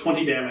hit does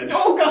 20 damage.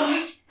 Oh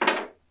gosh!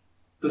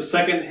 The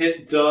second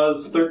hit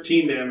does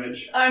 13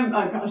 damage. I'm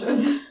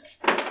unconscious.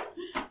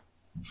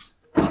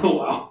 Oh,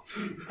 wow.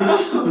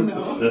 Oh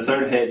no. The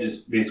third hit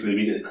just basically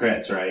beat the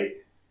crits, right?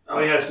 Oh,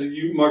 yeah, so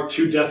you marked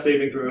 2 death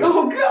saving throws.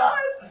 Oh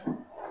gosh!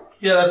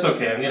 Yeah, that's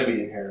okay. I'm gonna be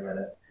in here in a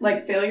minute.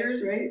 Like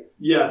failures, right?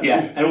 Yeah.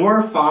 Yeah, and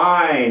we're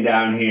fine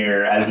down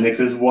here as Nyx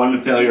is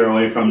 1 failure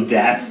away from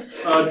death.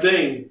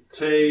 Dane,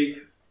 take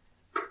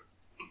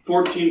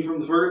 14 from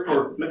the first,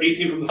 or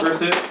 18 from the first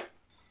hit,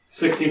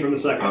 16 from the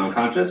second.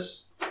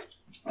 Unconscious?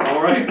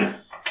 Alright.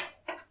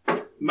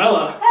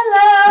 Mela.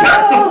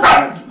 Hello!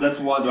 That's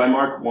one. Do I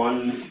mark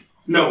 1?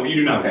 No, you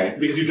do not. Okay.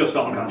 Because you just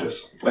fell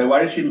unconscious. Wait,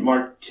 why did she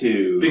mark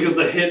 2? Because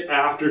the hit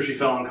after she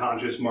fell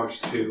unconscious marks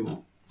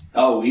 2.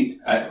 Oh,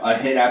 a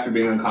hit after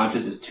being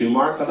unconscious is 2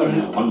 marks? I thought it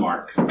was just 1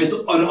 mark. It's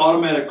an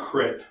automatic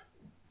crit.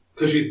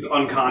 Because she's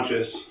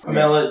unconscious.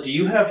 Amela, do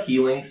you have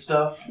healing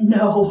stuff?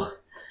 No.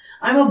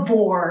 I'm a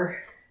boar.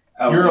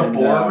 Oh, you're a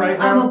boar right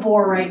now? I'm a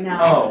boar right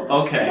now. Oh, I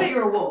thought okay. you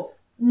were a wolf.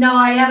 No,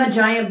 I have a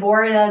giant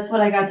boar. That's what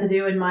I got to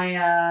do in my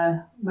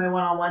my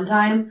one-on-one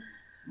time.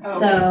 Oh,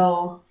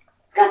 So,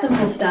 it's got some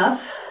cool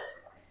stuff.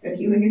 but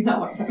healing is not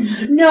one of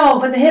them. No,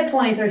 but the hit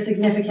points are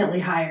significantly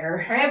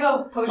higher. I have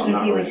a potion I'm of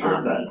not healing really sure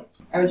on of me.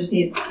 I would just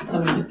need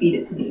somebody to feed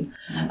it to me.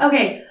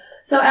 Okay,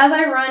 so as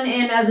I run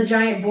in as a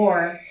giant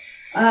boar,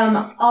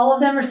 all of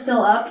them are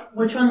still up.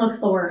 Which one looks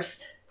the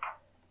worst?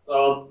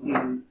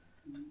 The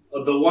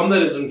one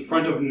that is in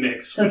front of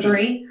Nyx. So which is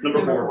 3?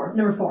 Number 4.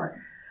 Number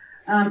 4.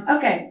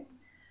 Okay.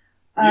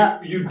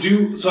 You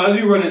do, so as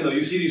you run in though,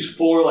 you see these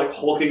 4 like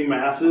hulking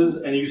masses,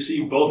 and you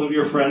see both of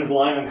your friends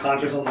lying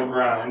unconscious on the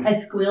ground. I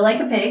squeal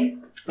like a pig,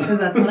 because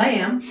that's what I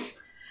am.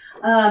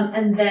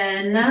 And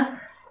then,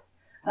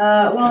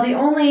 the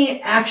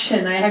only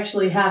action I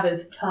actually have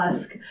is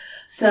Tusk.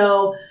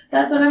 So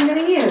that's what I'm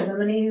going to use. I'm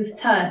going to use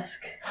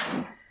Tusk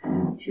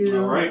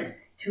to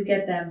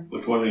get them.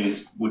 Which one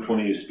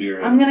are you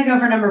spearing? I'm going to go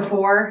for number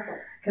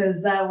 4,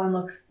 because that one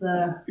looks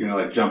the... You're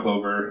gonna like jump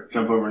over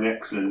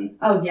Nyx and...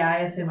 Oh yeah, I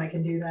assume I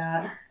can do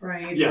that,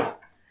 right? Yeah.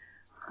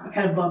 I'll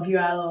kind of bump you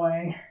out of the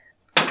way.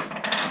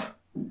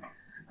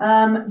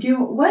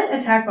 What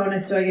attack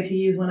bonus do I get to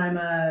use when I'm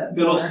a...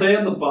 It'll boar? say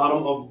at the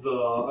bottom of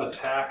the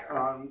attack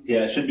on...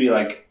 Yeah, it should be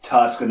like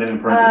Tusk and then in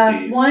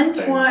parentheses.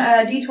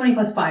 D20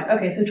 plus 5.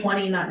 Okay, so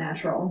 20, not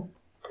natural.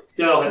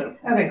 Yeah, that'll hit.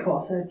 Okay, cool.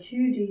 So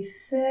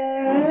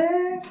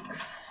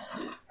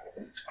 2d6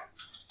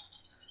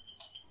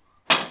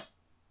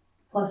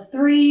 plus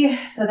 3,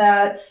 so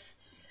that's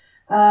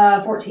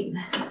 14.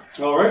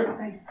 Alright.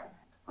 Nice.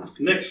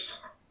 Nyx.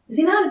 Is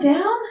he not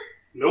down?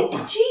 Nope.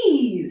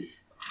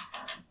 Jeez.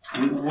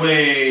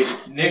 Wait,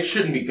 Nick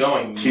shouldn't be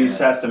going. She just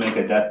has to make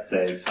a death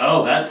save.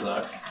 Oh, that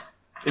sucks.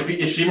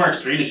 If she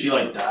marks 3, does she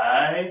like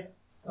die?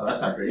 Oh,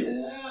 that's not great.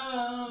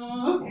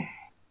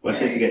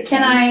 What's it to get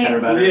Can 10, I- 10 or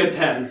better. We had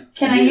 10.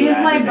 Can I You use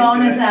add my anything to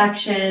bonus it?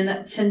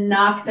 action to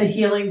knock the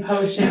healing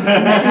potion into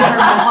her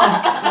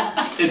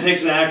mouth? It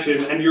takes an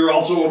action, and you're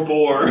also a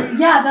boar.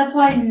 Yeah, that's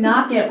why I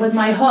knock it with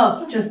my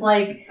hoof. Just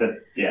like,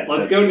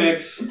 Let's go,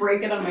 Nyx.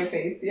 Break it on my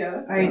face,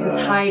 yeah. alright,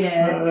 just hide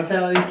it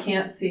so you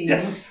can't see.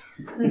 Yes.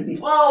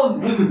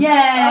 12! Yay!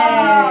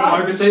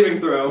 Mark a saving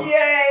throw.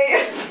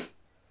 Yay!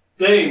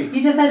 Dane,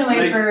 You just had to wait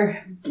Make- for.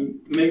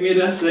 make me a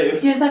death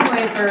save. You just had to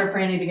wait for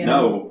Franny to get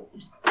No.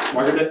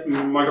 Mark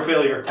a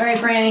failure. Alright,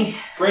 Franny.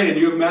 Franny, do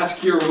you have mass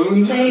cure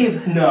wounds?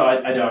 Save. No,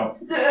 I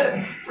don't.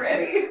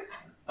 Freddy.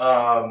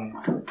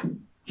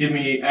 Give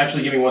me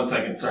 1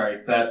 second. Sorry,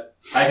 that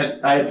I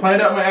had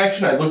planned out my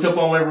action. I looked up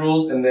all my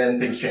rules, and then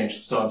things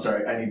changed. So I'm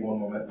sorry. I need 1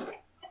 moment.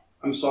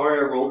 I'm sorry,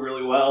 I rolled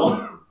really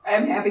well.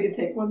 I'm happy to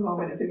take 1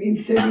 moment if it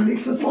means saving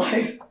Nyx's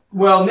life.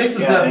 Well, Nyx is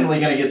Yeah, definitely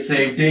going to get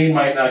saved. Dane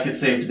might not get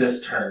saved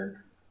this turn,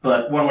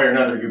 but one way or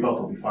another, you both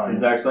will be fine. And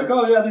Zach's like,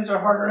 oh yeah, these are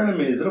harder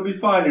enemies. It'll be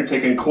fine. You're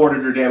taking quarter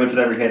of your damage with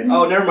every hit.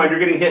 Oh, never mind. You're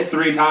getting hit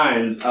 3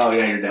 times. Oh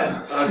yeah, you're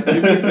dead. To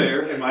be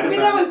fair, in my I mean,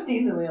 defense, that was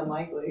decently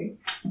unlikely.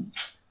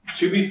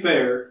 to be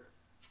fair,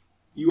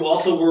 you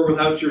also were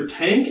without your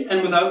tank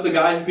and without the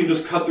guy who can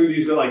just cut through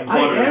these like I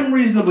butter. am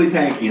reasonably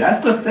tanky.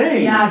 That's the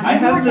thing. Yeah, I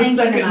he's have more the tanky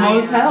second than I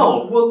most am.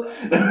 health. Well,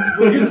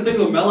 here's the thing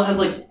though. Mela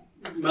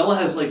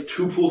has like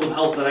 2 pools of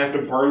health that I have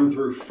to burn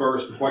through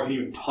first before I can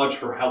even touch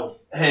her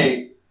health.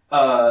 Hey,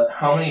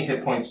 how many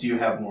hit points do you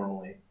have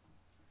normally?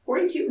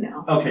 42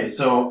 now. Okay,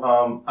 so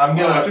I'm I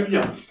gonna took you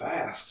down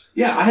fast.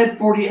 Yeah, I had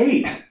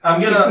 48.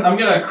 I'm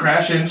gonna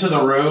crash into the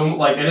room.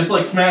 Like I just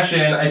like smash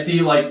in. I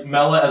see like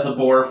Mela as a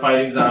boar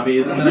fighting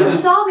zombies, and then I You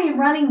just saw me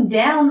running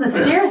down the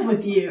stairs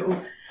with you.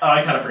 oh,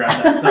 I kind of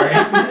forgot that. Sorry,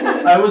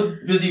 I was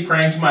busy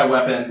praying to my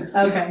weapon,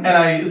 Okay. and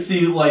I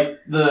see like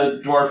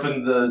the dwarf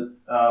and the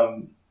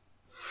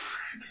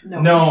No.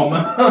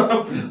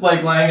 gnome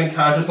like lying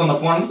unconscious on the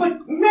floor. I'm just like,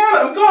 man,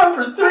 I'm gone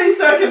for 3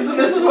 seconds, and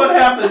this is what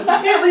happens. You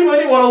can't leave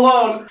anyone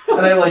alone.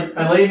 And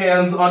I lay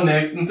hands on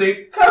Nyx and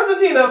say,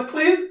 Constantina,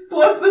 please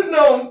bless this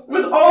gnome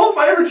with all of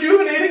my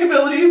rejuvenating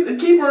abilities and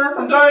keep her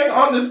from dying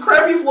on this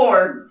crappy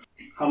floor.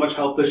 How much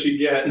health does she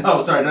get?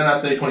 Oh, sorry, did I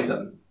not say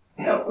 27?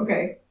 Oh,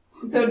 okay.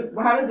 So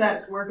how does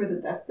that work with the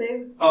death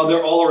saves?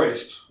 They're all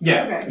erased.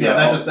 Yeah, Okay. yeah,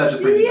 that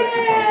just brings it back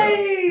to 27.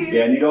 Yay!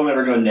 Yeah, and you don't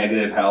ever go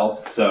negative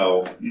health,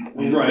 so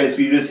Right.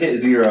 basically you just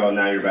hit 0 and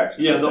now you're back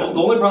to Yeah, the 27.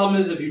 only problem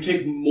is if you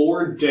take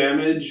more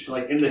damage,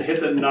 like in the hit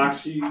that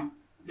knocks you,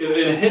 in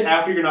a hit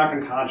after you're knocked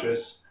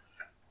unconscious,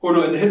 or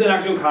no, in the hit that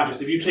knocks you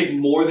unconscious, if you take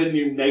more than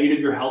you negative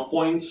your health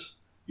points,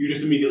 you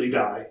just immediately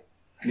die.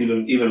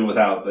 Even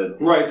without the...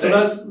 Right,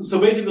 so Same. so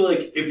basically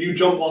like if you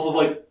jump off of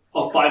like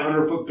a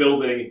 500-foot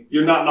building,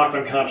 you're not knocked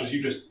unconscious, you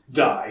just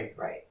die.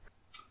 Right.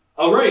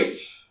 Alright.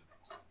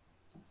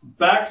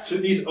 Back to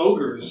these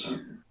ogres.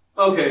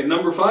 Okay,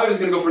 number 5 is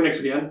gonna go for Nyx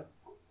again.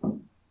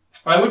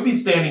 I would be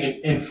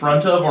standing in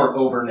front of or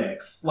over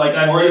Nyx. Like,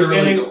 I'm Or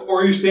literally...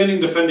 are you standing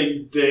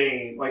defending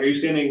Dane? Like, are you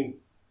standing...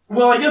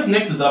 Well, I guess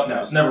Nyx is up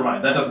now, so never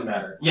mind. That doesn't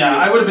matter. Yeah,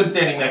 I would have been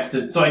standing next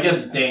to... So I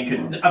guess Dane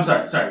could... I'm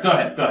sorry. Go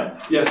ahead.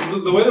 Yeah, so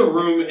the way the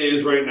room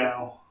is right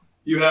now,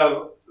 you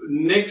have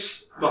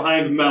Nyx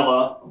behind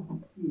Mela,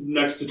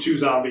 next to 2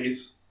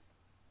 zombies,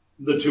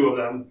 the 2 of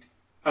them,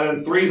 and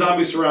then 3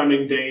 zombies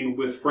surrounding Dane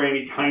with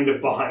Franny kind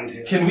of behind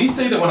him. Can we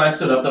say that when I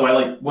stood up, though, I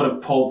like would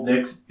have pulled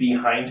Nyx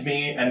behind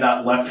me and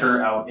not left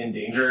her out in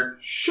danger?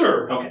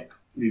 Sure. Okay.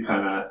 You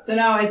kind of... So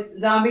now it's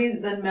zombies,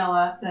 then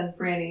Mela, then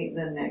Franny,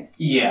 then Nyx.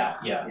 Yeah.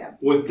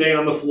 With Dane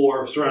on the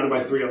floor, surrounded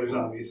by 3 other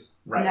zombies.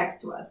 Right. Next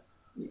to us.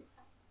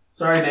 Yes.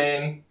 Sorry,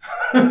 Dane.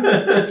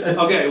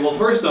 Okay, well,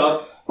 first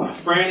up,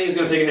 Franny is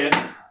going to take a hit.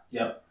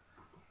 Yep.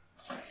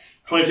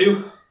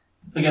 22?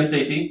 Against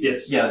AC?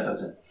 Yes. Yeah, that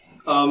does it.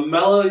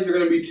 Mela, you're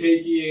going to be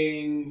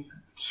taking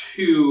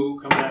 2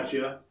 coming at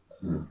you.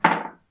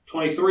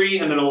 23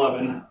 and then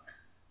 11.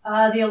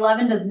 The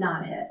 11 does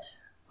not hit.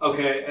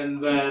 Okay,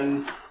 and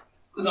then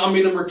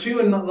zombie number 2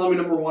 and zombie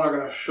number 1 are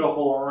going to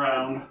shuffle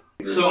around.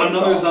 So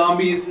another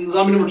zombie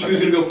number 2 is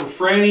going to go for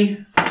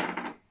Franny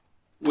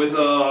with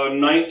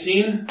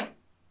 19.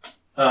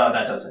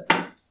 That does it.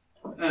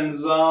 And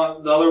the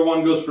other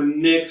one goes for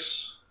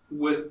Nyx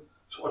with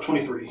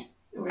 23.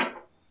 Okay.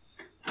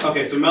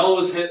 Okay, so Mela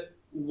was hit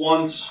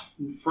once,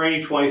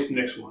 Franny twice,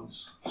 Nyx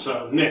once.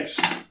 So Nyx,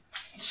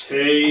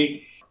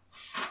 take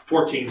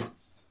 14.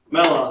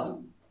 Mela,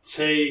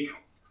 take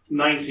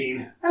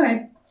 19.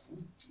 Okay.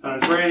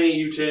 And Franny,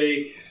 you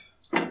take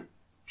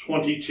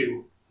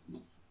 22.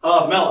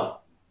 Mela.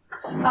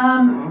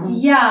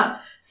 Yeah.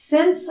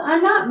 Since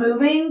I'm not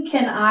moving,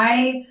 can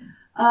I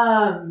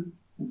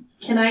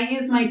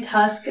use my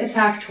tusk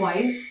attack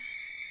twice?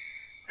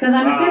 Because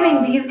I'm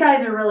assuming these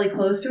guys are really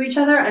close to each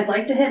other. I'd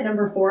like to hit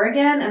number 4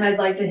 again, and I'd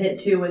like to hit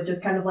 2 with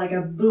just kind of like a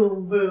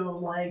boom,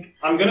 boom, like...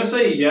 I'm going to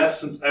say yes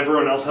since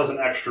everyone else has an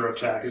extra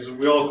attack. Is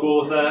we all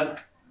cool with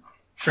that?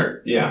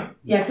 Sure. Yeah.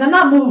 Yeah, because I'm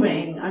not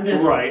moving. I'm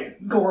just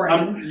Right.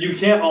 goring. You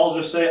can't all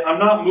just say, I'm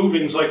not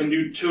moving so I can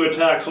do 2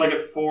 attacks, so I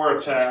get 4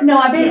 attacks. No,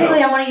 I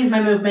want to use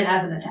my movement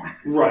as an attack.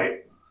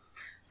 Right.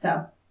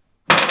 So...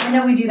 I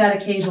know we do that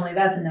occasionally.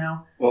 That's a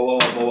no. What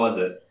was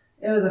it?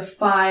 It was a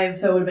 5,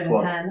 so it would have been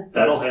Well, a 10.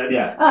 That'll hit.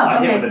 Yeah. Oh, I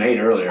hit okay. with an 8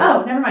 earlier.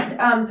 Oh, never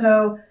mind.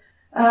 So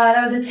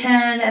that was a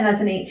 10, and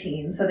that's an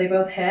 18. So they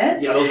both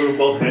hit. Yeah, those will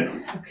both hit.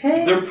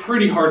 Okay. They're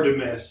pretty hard to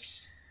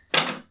miss.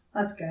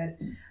 That's good.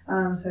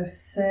 So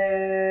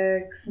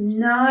 6,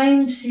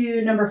 9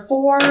 to number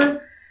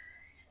 4,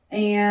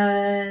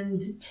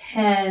 and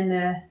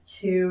 10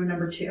 to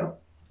number 2.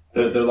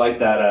 They're like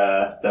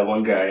that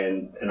one guy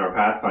in our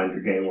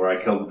Pathfinder game where I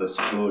killed with a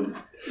spoon.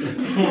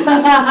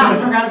 I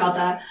forgot about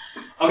that.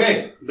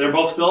 Okay, they're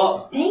both still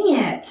up. Dang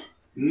it.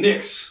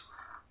 Nyx,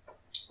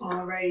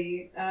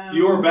 Alrighty.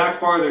 you are back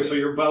farther, so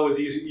your bow is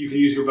easy. You can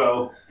use your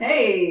bow.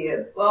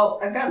 Hey, well,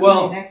 I've got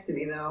Well- something next to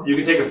me though. You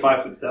can take a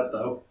 5-foot step,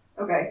 though.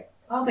 Okay,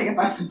 I'll take a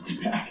 5-foot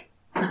step back.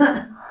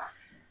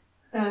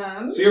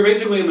 So you're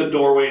basically in the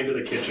doorway into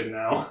the kitchen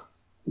now.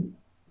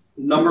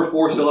 Number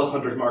 4 still has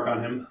Hunter's Mark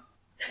on him.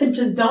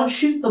 Just don't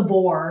shoot the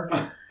boar.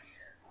 I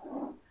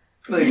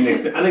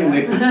think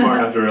Nyx is smart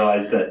enough to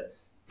realize that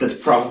that's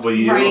probably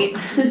you. Right.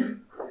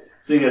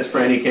 Seeing as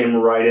Franny came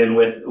right in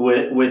with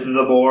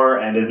the boar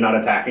and is not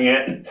attacking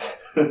it.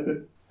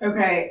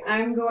 Okay,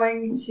 I'm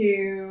going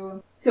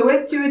to... So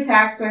with 2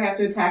 attacks, do I have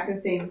to attack the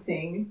same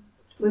thing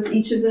with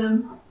each of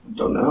them?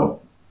 Don't know.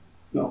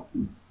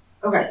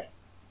 Okay.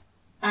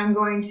 I'm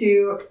going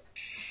to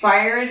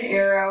fire an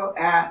arrow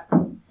at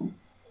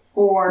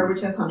 4,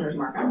 which has Hunter's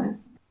Mark on it.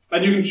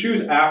 And you can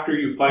choose after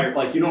you fire.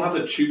 Like, you don't have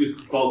to choose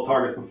both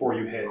targets before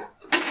you hit. You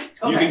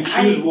Okay, can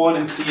choose one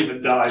and see if it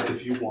dies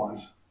if you want.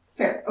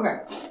 Fair,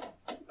 okay.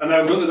 And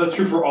that's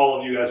true for all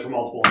of you guys for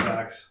multiple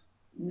attacks.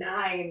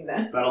 9.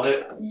 That'll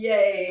hit.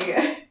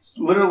 Yay.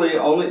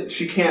 Literally,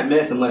 she can't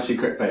miss unless she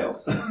crit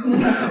fails.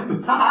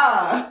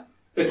 Haha.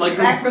 It's like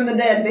Back her... from the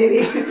dead,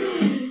 baby.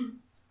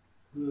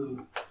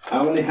 I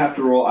only have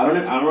to roll. I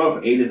don't know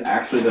if 8 is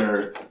actually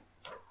their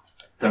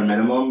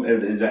minimum.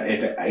 If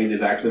 8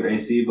 is actually their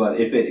AC, but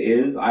if it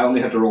is, I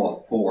only have to roll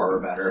a 4 or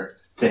better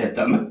to hit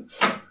them.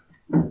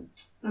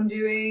 I'm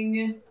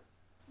doing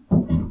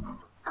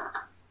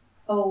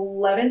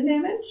 11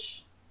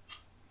 damage.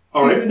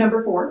 All to right.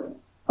 number 4.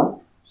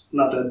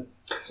 Not dead.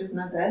 Just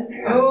not dead.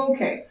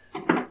 Okay.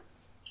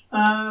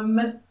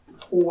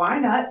 Why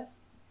not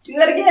do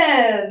that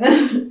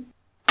again?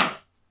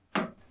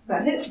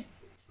 That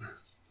hits.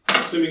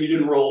 Assuming you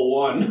didn't roll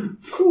a 1.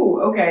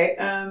 Cool. Okay.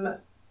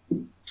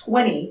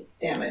 20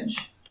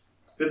 damage.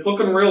 It's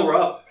looking real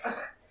rough.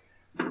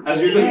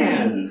 As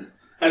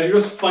you're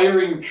just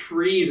firing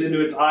trees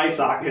into its eye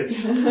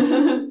sockets.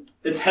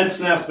 Its head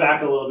snaps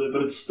back a little bit,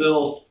 but it's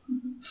still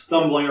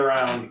stumbling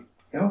around.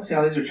 I don't see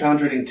how these are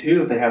challenge rating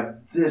 2 if they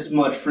have this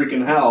much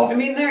freaking health. I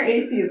mean, their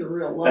AC is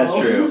real low. That's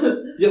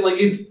true. Yeah, like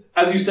it's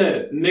as you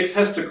said, Nyx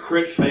has to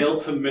crit fail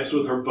to miss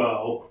with her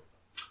bow.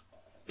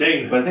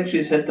 Dang. But I think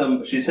she's hit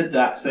them. She's hit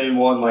that same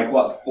one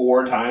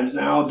 4 times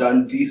now.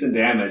 Done decent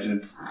damage, and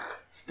it's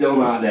still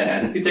not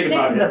dead. He's taking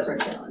Next 5 is hits. us for a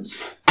challenge.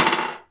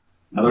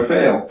 Another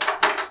fail.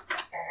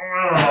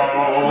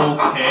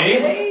 Okay.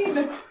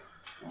 Jade.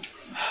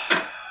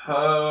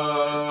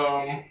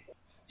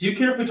 Do you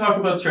care if we talk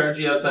about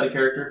strategy outside of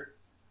character?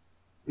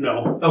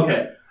 No.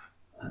 Okay.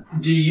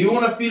 Do you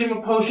want to feed him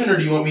a potion, or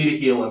do you want me to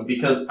heal him?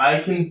 Because I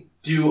can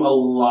do a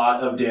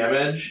lot of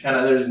damage,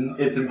 and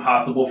it's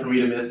impossible for me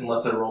to miss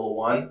unless I roll a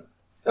 1.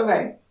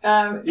 Okay.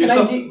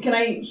 Can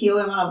I heal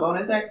him on a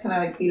bonus act? Can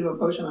I feed him a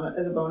potion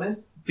as a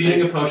bonus?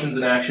 Feeding a potion's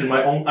an action.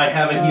 I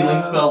have a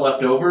healing spell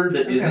left over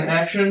that is an okay.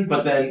 action,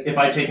 but then if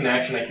I take an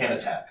action, I can't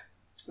attack.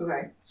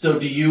 Okay. So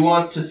do you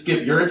want to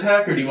skip your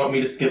attack, or do you want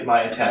me to skip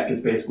my attack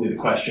is basically the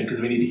question,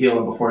 because we need to heal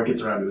him before it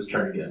gets around to his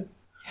turn again.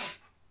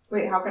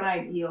 Wait, how can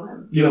I heal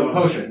him? You have a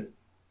potion.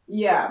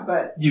 Yeah,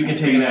 but You can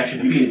take an action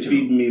to You feed can it to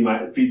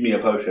him. feed me a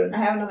potion. I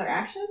have another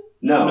action?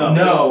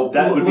 No,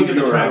 that would look be at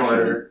the your turn action.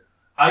 order.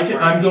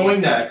 I'm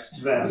going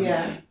next. Then.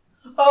 Yeah.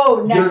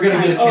 Oh, next You're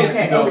gonna time. get a chance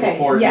okay, to go okay.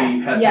 before he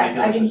yes, has to yes, make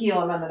a I can decision.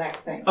 heal him on the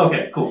next thing.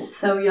 Okay, cool.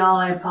 So y'all,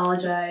 I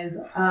apologize.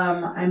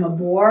 I'm a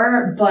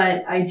boar,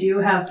 but I do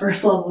have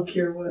 1st level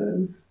cure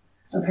wounds,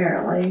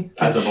 apparently.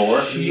 As a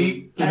boar?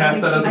 She I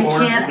cast don't that as a I boar?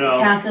 can't No.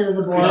 cast it as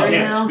a boar Because right she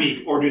can't now.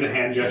 speak or do the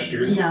hand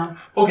gestures. No,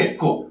 Okay,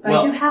 cool. but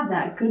I do Well, have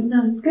that. Good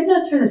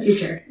notes for the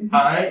future.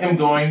 I am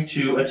going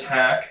to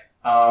attack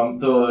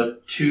the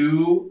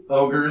 2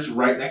 ogres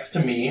right next to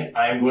me.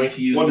 I am going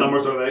to use What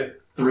numbers are they?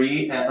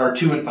 2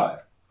 and 5.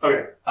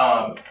 Okay.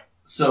 And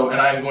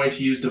I'm going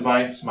to use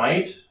Divine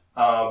Smite.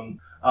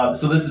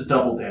 So this is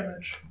double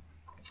damage.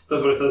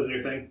 That's what it says in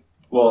your thing.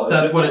 Well,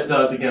 That's what it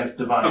does against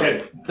Divine.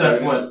 Okay. That's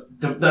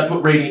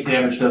what radiant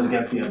damage does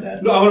against the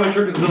undead. No, I want to make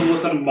sure because it doesn't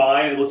list on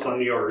mine, it lists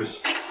on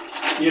yours.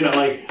 You know,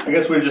 like, I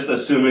guess we're just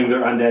assuming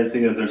they're undead,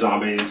 seeing as they're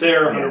zombies.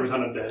 they're 100%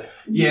 undead.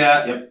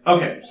 Yeah, yep.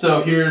 Okay,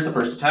 so here's the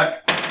first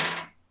attack.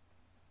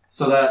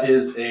 So that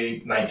is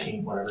a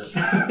 19, whatever.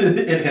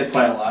 It hits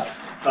by a lot.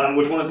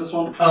 Which one is this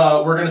one?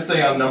 We're gonna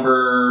say on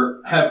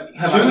number... Have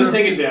 2 is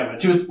taking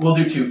damage. We'll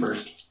do 2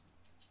 first.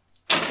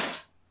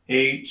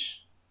 8.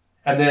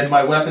 And then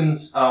my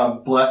weapon's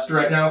blessed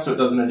right now, so it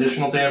does an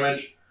additional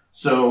damage.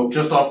 So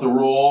just off the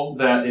roll,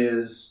 that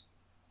is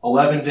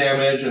 11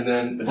 damage, and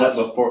then Is that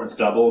before it's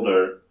doubled,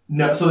 or?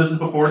 No, so this is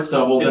before it's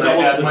doubled, then I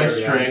doubles add the my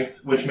very end.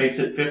 strength, which makes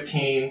it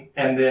 15,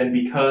 and then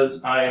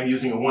because I am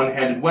using a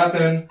one-handed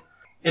weapon,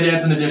 it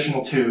adds an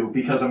additional 2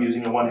 because I'm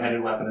using a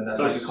one-handed weapon, and that's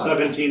So like a clap.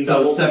 17 So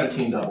doubled.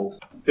 17 doubled.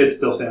 It's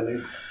still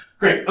standing.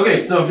 Great.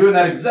 Okay, so I'm doing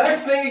that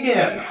exact thing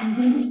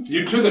again.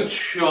 You took a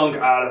chunk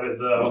out of it,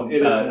 though. It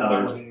is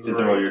not looking Did you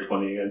great. roll your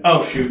 20 again?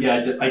 Oh, shoot,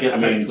 yeah, I guess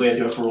I mean- technically I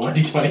do it for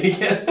 1d20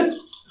 again.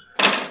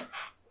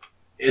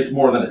 It's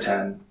more than a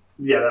 10.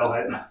 Yeah, that'll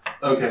hit.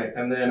 Okay,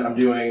 and then I'm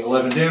doing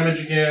 11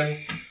 damage again,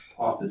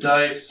 off the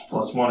dice,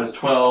 plus 1 is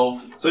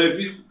 12. So if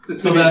you...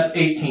 So that's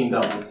 18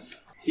 doubled.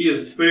 He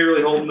is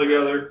barely holding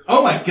together.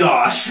 Oh my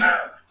gosh!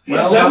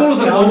 Well, That one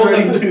was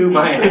almost to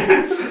my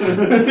ass.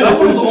 That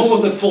one was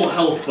almost at full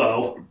health,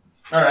 though.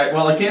 alright,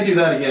 well I can't do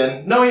that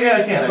again. No, yeah,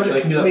 I can actually.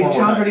 I can do that Wait, 4 more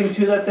John times. Reading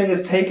 2, that thing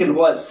has taken,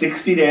 what,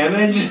 60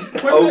 damage?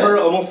 Wait a Over minute.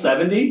 almost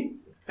 70?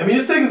 I mean,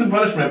 it's taking some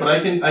punishment, but I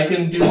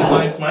can do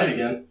Divine Smite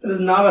again. That is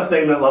not a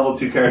thing that level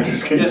 2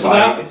 characters can Yeah,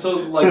 fight. so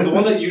like the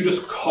one that you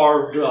just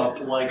carved up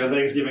like a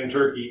Thanksgiving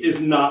turkey is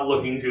not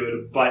looking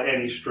good by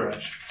any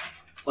stretch.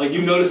 Like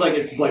you notice like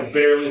it's like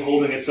barely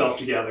holding itself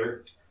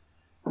together.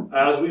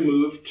 As we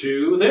move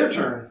to their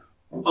turn.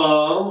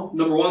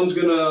 Number 1's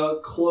gonna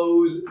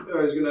close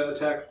or is gonna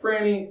attack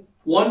Franny.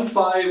 1,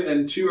 5,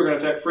 and 2 are gonna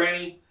attack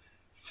Franny.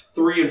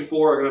 3 and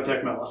 4 are gonna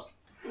attack Mela.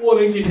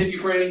 118 hit you,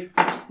 Franny.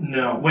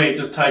 No, wait,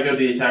 does Ty go to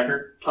the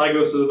attacker? Ty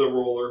goes to the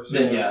roller. So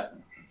Then yes.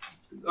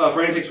 yeah.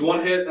 Franny takes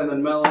 1 hit, and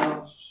then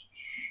Mela.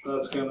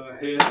 That's gonna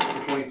hit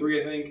for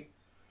 23, I think.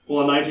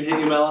 Will a 19 hit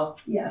you, Mela?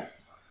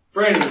 Yes.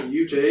 Franny,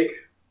 you take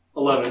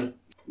 11.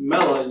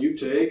 Mela, you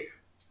take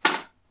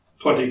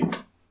 20.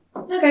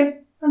 Okay.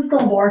 I'm still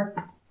a bore.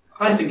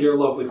 I think you're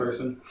a lovely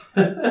person.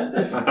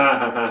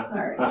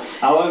 Alright.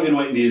 How long have you been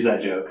waiting to use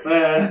that joke?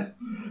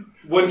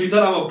 When you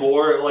said I'm a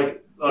bore,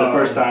 like The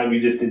first time you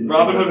just didn't...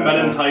 Robin Hood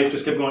Men in Tights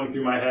just kept going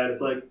through my head.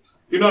 It's like,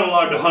 you're not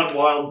allowed to hunt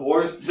wild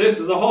boars. This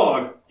is a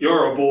hog.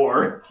 You're a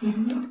boar.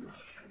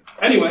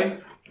 Anyway,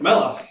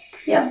 Mela.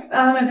 Yep.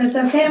 If it's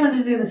okay, I'm going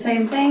to do the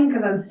same thing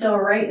because I'm still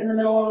right in the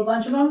middle of a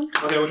bunch of them.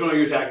 Okay, which one are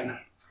you attacking?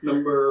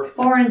 Number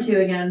 4 and 2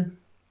 again.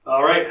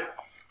 All right.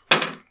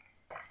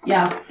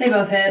 Yeah, they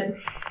both hit.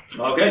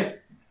 Okay.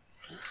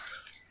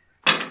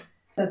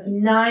 That's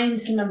 9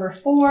 to number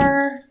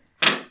 4.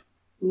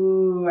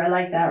 Ooh, I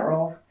like that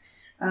roll.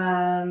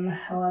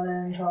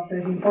 11, 12,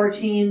 13,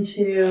 14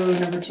 to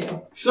number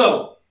 2.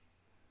 So,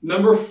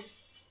 number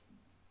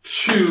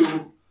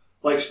 2,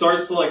 like,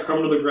 starts to, like,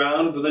 crumble to the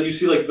ground, but then you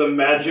see, like, the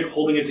magic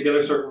holding it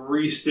together start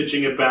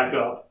re-stitching it back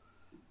up,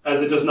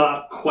 as it does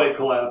not quite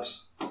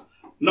collapse.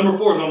 Number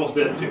 4 is almost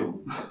dead,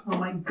 too. Oh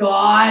my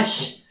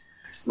gosh!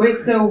 Wait,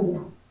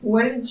 so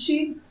what did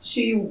she?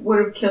 She would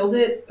have killed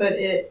it, but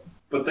it...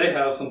 But they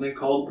have something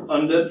called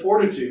Undead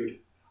Fortitude.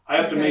 I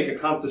have to Okay. make a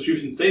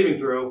Constitution saving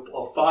throw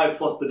of 5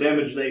 plus the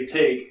damage they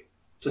take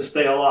to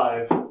stay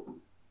alive.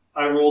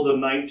 I rolled a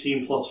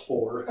 19 plus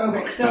 4.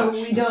 Okay, so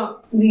we don't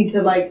need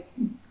to, like,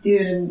 do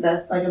an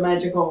like a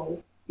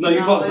magical... No, you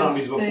fought Knowledge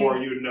zombies before,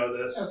 thing. you would know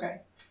this.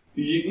 Okay.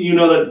 You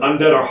know that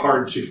undead are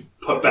hard to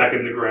put back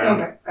in the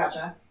ground. Okay,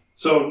 gotcha.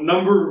 So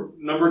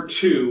number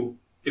 2,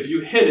 if you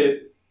hit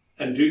it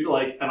and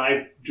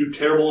I do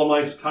terrible on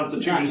my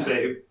Constitution Gotcha.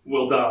 save,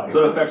 will die.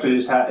 So it effectively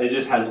it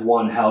just has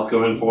 1 health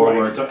going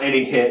forward, Right. so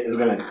any hit is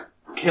going to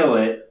kill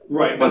it,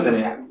 right, but then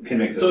it can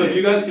make the so save. if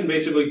you guys can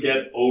basically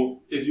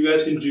if you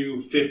guys can do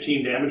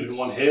 15 damage in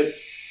 1 hit,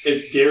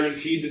 it's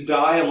guaranteed to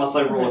die unless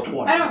I roll a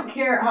 20. I don't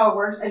care how it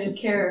works, I just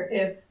care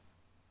if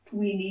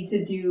we need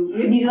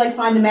to like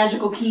find the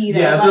magical key that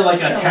Yeah, is there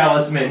like lets a kill.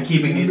 talisman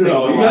keeping these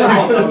No, things you guys fought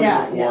alive? zombies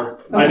Yeah, before.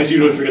 yeah. I just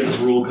usually forget this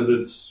rule because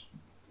it's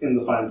in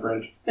the fine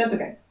print. That's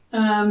okay.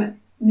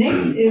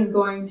 Nyx is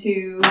going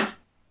to...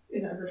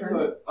 Is that her turn?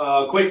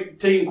 But,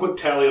 taking a quick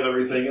tally of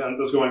everything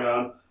that's going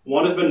on.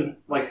 1 has been,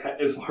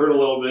 is hurt a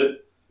little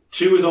bit.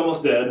 2 is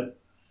almost dead.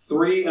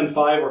 3 and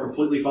 5 are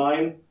completely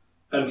fine.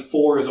 And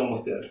 4 is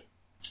almost dead.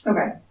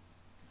 Okay.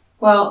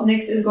 Well,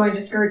 Nyx is going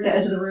to skirt the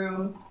edge of the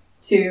room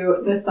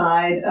to the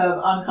side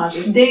of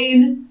unconscious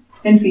Dane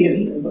and feed him a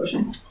healing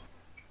potion.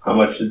 How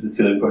much does the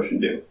healing potion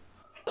do?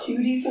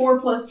 2d4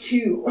 plus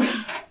 2.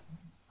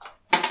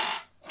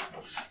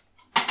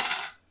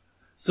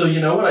 So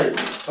you know what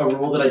a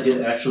rule that I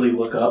did actually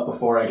look up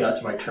before I got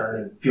to my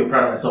turn and feel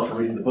proud of myself for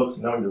reading the books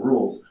and knowing the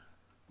rules.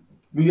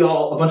 A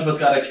bunch of us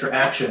got extra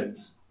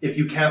actions. If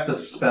you cast a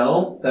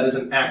spell, that is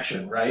an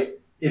action, right?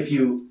 If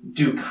you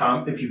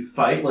if you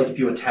fight, like if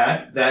you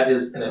attack, that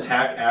is an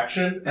attack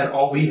action, and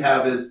all we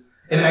have is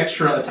an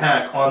extra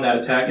attack on that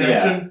attack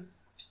action.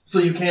 So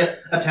you can't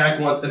attack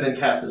once and then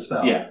cast a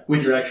spell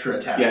with your extra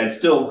attack. Yeah, it's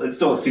still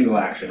a single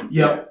action.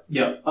 Yep.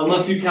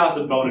 Unless you cast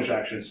a bonus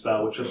action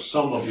spell, which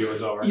some of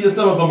yours are. Yeah,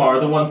 some of them are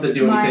the ones that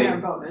do Mine anything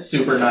are bonus.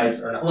 super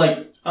nice or not.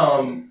 Like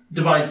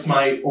Divine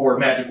Smite or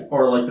magic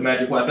or like the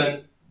magic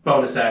weapon,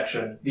 bonus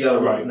action. The other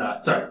one's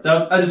not. Sorry,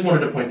 I just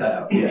wanted to point that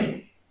out. Yeah.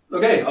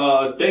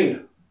 Okay,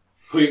 Dane.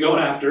 Who are you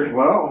going after?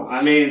 Well,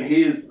 I mean,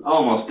 he's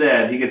almost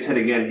dead. He gets hit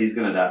again, he's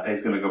gonna die.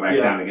 He's gonna go back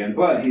down again.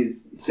 But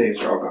his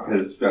saves are all gone.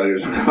 His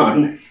failures are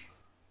gone.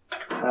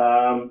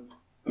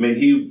 I mean,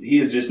 he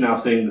is just now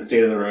seeing the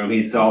state of the room.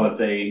 He saw that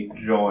they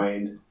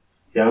joined.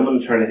 Yeah, I'm gonna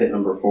try to hit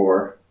number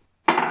 4.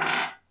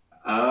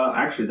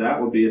 Actually,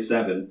 that would be a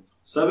 7.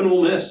 7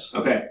 will miss.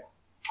 Okay.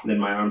 Then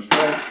my arm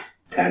strike.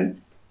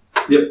 10.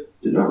 Yep.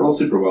 Did not roll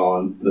super well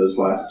on those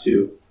last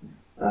 2.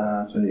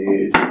 So I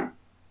need...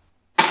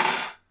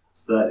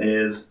 So that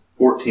is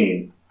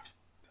 14.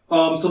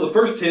 So the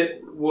first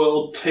hit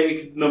will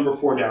take number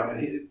 4 down,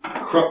 and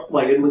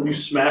you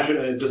smash it,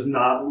 and it does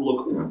not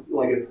look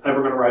like it's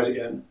ever going to rise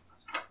again.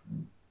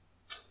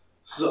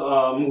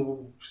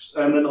 So,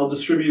 and then I'll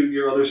distribute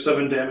your other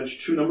 7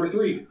 damage to number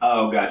 3.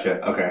 Oh,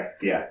 gotcha. Okay,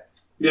 yeah.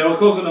 Yeah, it was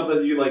close enough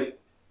that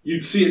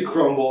you'd see it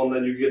crumble, and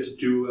then you get to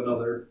do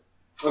another.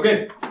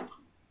 Okay.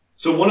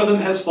 So one of them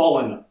has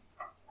fallen,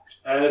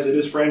 as it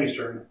is Franny's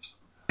turn.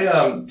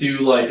 Do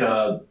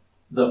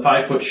the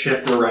 5-foot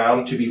shift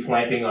around to be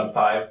flanking on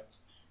 5?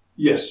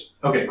 Yes.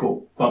 Okay,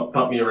 cool.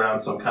 Bump me around,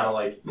 so I'm kind of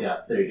like, yeah,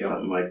 there you go.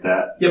 Something like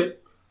that.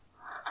 Yep.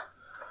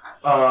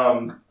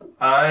 Oh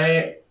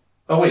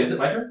wait, is it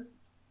my turn?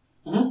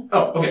 Mm-hmm.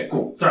 Oh, okay,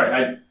 cool. Sorry,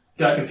 I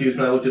got confused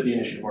when I looked at the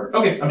initiative order.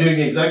 Okay, I'm doing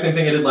the exact same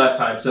thing I did last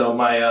time. So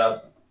my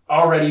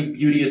already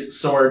beauteous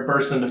sword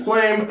bursts into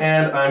flame,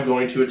 and I'm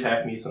going to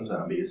attack me some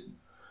zombies.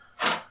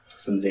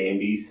 Some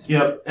zombies.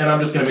 Yep, and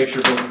I'm just going to make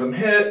sure both of them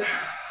hit.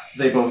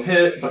 They both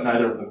hit, but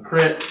neither of them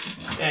crit.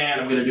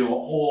 And I'm going to do a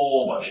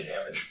whole bunch of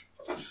damage.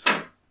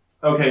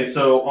 Okay,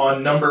 so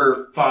on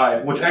number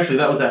 5, which actually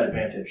that was at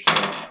advantage, so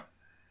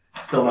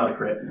still not a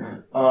crit.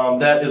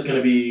 That is going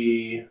to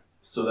be,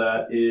 so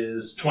that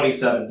is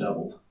 27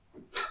 doubled.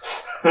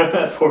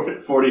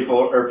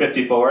 44 or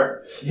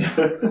 54.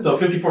 Yeah, so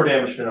 54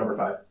 damage to number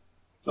 5.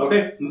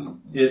 Okay.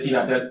 Is he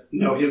not dead?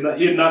 No, he is not.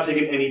 He had not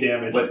taken any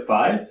damage. What,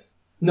 5?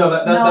 No,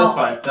 that's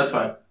fine. That's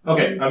fine.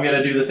 Okay, I'm going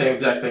to do the same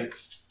exact thing.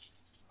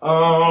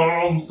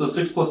 So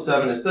 6 plus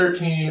 7 is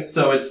 13,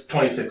 so it's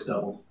 26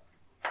 doubled.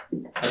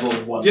 I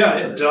rolled 1. Yeah,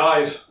 it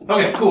dies.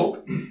 Okay,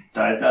 cool.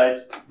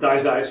 Dies.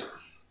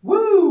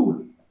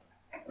 Woo!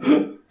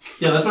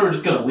 Yeah, that's why we're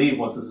just going to leave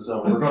once this is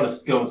over. We're going to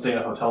go and stay in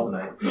a hotel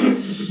tonight.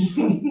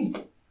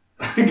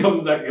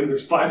 Comes back and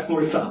there's 5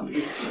 more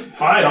zombies.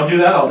 Fine, I'll do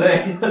that all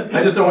day.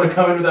 I just don't want to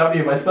come in without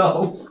any of my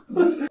spells.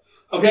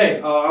 Okay,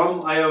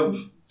 I have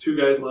 2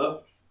 guys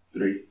left.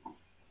 3.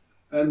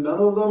 And none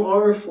of them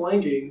are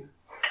flanking.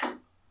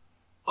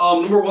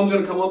 Number 1's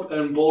going to come up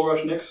and bull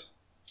rush Nyx.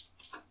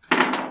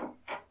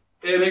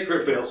 And it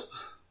crit fails.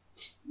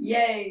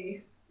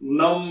 Yay.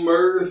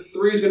 Number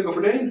 3 is going to go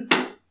for Dane.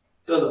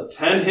 Does a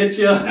 10 hit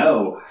you?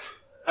 No.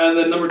 And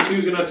then number 2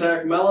 is going to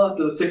attack Mela.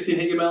 Does a 16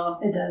 hit you, Mela?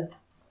 It does.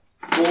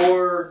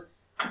 For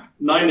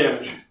 9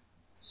 damage.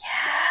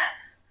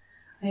 Yes!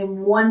 I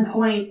am 1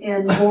 point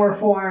in boar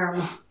form.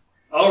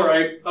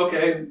 Alright,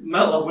 okay.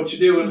 Mela, what you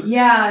doing?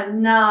 Yeah,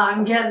 nah,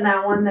 I'm getting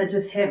that one that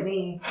just hit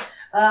me.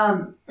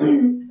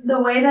 The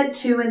way that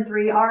 2 and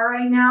 3 are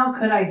right now,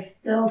 could I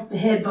still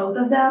hit both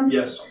of them?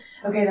 Yes.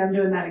 Okay, then I'm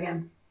doing that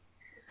again.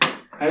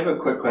 I have a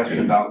quick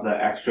question about the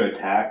extra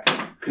attack.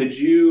 Could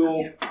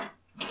you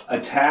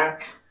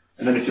attack,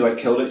 and then if you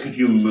killed it, could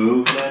you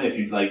move then? If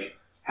you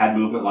had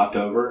movement left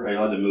over, are you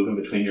allowed to move in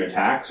between your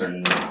attacks or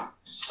not?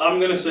 I'm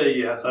gonna say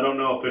yes. I don't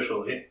know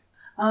officially.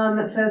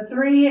 So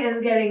 3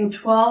 is getting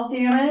 12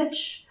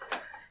 damage,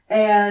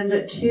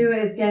 and 2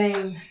 is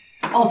getting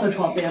also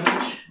 12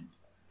 damage.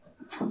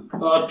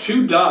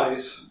 2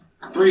 dies.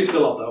 3 is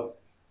still up though.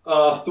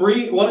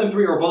 1 and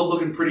 3 are both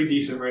looking pretty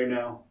decent right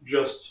now.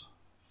 Just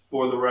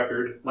for the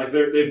record,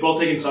 they've both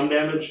taken some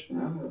damage,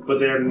 but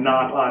they're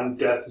not on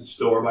death's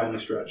door by any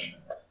stretch.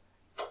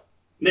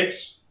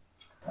 Nyx.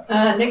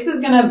 Nyx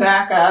is gonna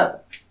back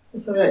up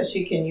so that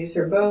she can use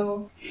her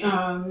bow,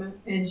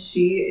 and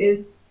she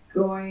is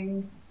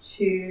going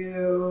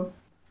to.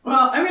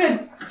 Well, I'm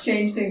gonna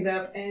change things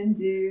up and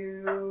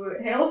do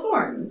Hail of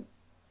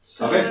Thorns.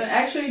 Okay.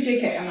 Actually,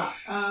 JK, I'm not.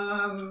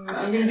 I'm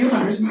gonna do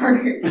Hunter's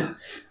Mark.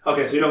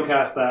 Okay, so you don't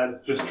cast that. It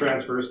just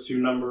transfers to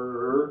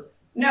number.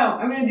 No,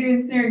 I'm gonna do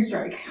Ensnaring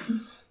Strike.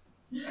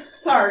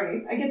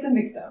 Sorry, I get them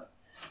mixed up.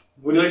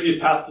 Would you like to use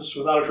Pathos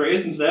Without a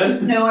Trace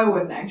instead? No, I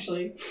wouldn't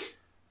actually.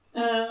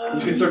 You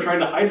can start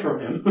trying to hide from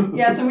him.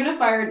 Yeah, so I'm gonna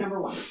fire at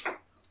number 1.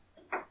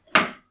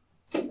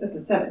 That's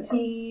a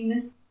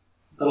 17.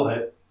 That'll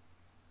hit.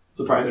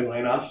 Surprisingly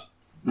enough.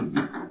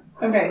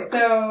 Okay,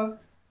 so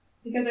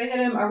because I hit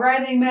him, a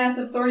writhing mass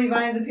of thorny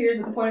vines appears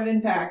at the point of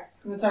impact,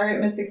 and the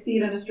target must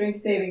succeed on a strength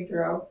saving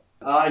throw.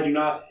 I do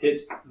not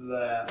hit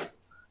that.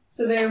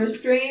 So they're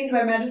restrained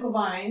by magical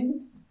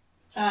vines,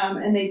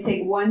 and they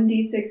take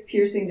 1d6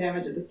 piercing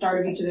damage at the start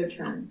of each of their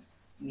turns.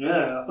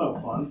 Yeah, that's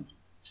not fun.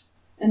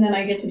 And then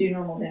I get to do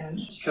normal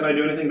damage. Can I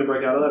do anything to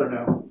break out of that or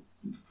no?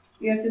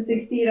 You have to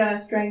succeed on a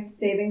strength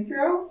saving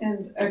throw,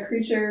 and a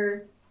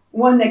creature,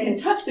 one that can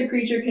touch the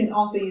creature, can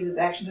also use its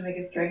action to make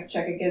a strength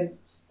check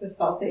against the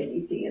spell save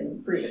DC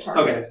and free the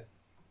target.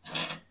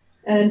 Okay.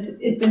 And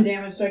it's been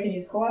damaged, so I can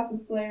use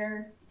Colossus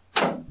Slayer.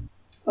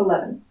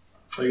 11.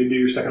 So you can do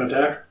your second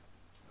attack.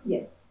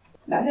 Yes.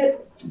 That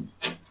hits.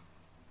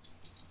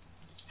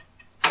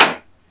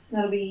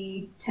 That'll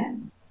be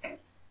 10.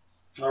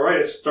 All right,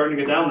 it's starting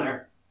to get down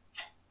there.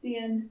 The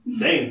end.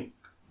 Dane.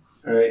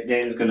 All right,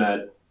 Dane's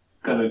gonna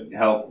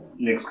help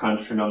Nick's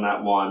concentration on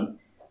that one,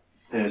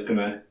 and is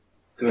gonna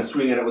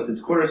swing at it with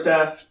his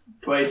quarterstaff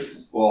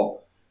twice.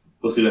 Well,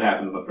 we'll see what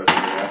happens on the first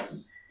one, I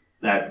guess.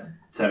 That's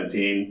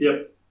 17.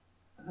 Yep.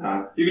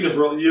 You can just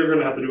roll. You're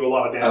gonna have to do a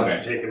lot of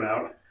damage to take him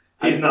out.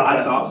 He's not.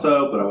 I thought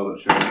so, but I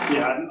wasn't sure.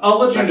 Yeah, I'll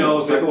let you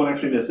know. Second one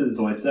actually misses. It's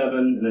only 7,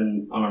 and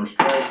then unarmed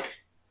strike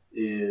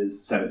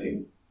is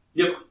 17.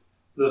 Yep.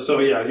 So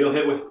yeah, you'll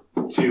hit with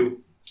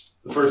 2,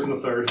 the first and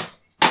the third.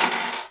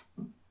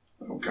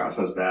 Oh gosh,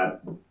 that's bad.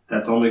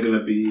 That's only going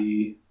to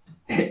be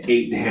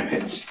 8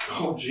 damage.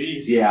 Oh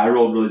jeez. Yeah, I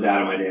rolled really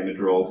bad on my damage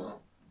rolls.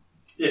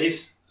 Yeah,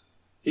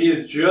 he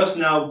is just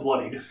now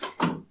bloodied.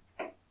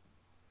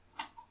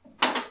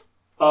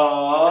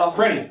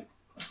 Franny.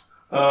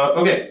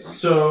 Okay,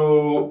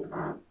 so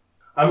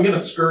I'm going to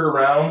skirt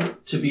around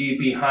to be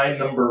behind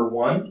number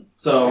 1.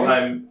 So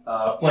I'm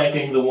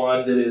flanking the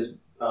one that is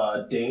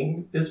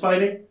Dane is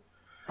fighting.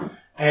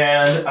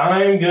 And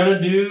I'm going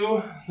to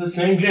do the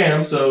same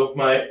jam. So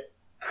my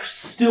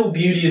still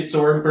beauteous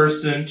sword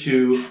bursts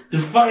into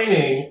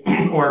divining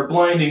or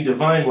blinding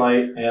divine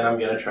light. And I'm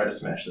going to try to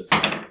smash this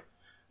guy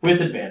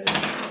with advantage.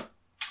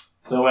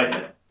 So I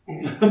hit.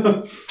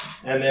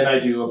 And then I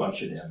do a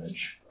bunch of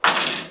damage.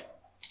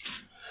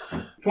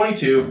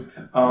 22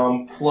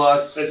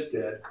 plus. It's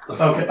dead.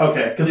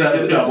 Okay, because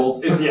that's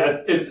doubled. It's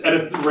at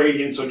its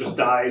radiant, so it just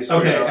dies.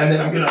 Okay, and then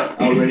I'm gonna.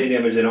 Radiant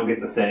damage, I don't get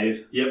the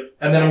save. Yep.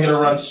 And then I'm gonna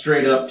run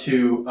straight up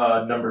to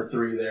number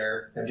 3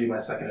 there and do my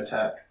second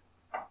attack.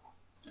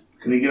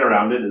 Can he get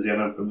around it? Does he have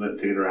enough movement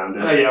to get around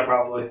it? Yeah,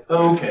 probably.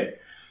 Okay.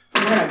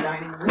 We're in a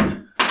dining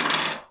room.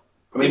 I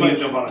mean, He might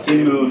jump on it.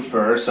 He moved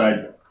first.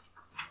 I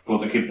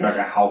wasn't keeping track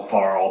of how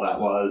far all that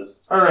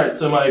was. All right,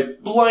 so my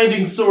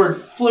blinding sword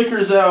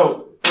flickers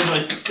out as I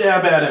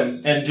stab at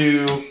him and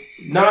do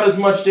not as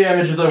much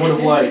damage as I would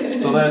have liked.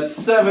 So that's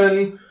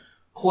 7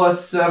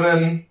 plus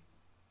 7.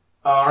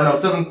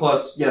 7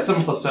 plus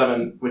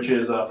 7, which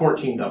is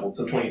 14 doubled,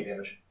 so 28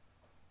 damage.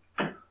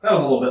 That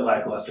was a little bit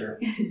lackluster.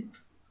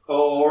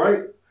 All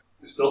right.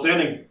 Still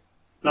standing.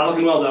 Not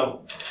looking well,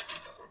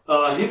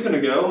 though. He's going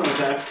to go and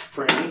attack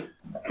Franny.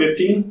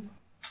 15.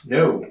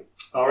 No.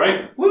 All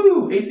right.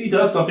 Woo! AC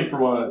does something for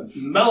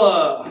once.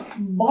 Mela.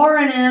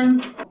 Boring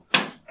him.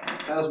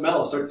 As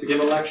Mela starts to give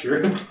a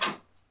lecture.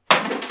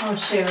 Oh,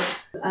 shoot.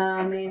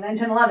 9,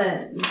 10,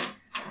 11.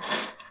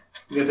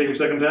 You going to take your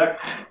second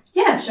attack?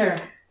 Yeah, sure.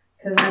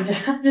 Because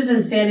I've just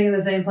been standing in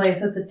the same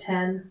place. That's a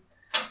 10.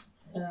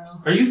 So.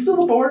 Are you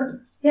still aboard?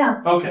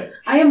 Yeah. Okay.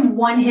 I am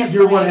 1 hit point.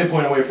 You're 1 hit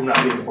point away from not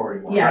being aboard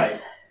anymore.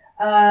 Yes.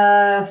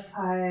 Right.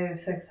 5,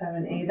 6,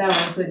 7, 8. That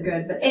wasn't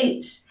good, but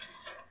 8.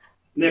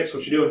 Nix,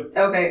 what you doing?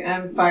 Okay,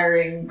 I'm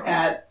firing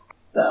at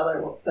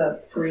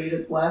the 3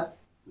 that's left.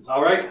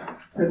 All right.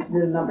 Or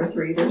the number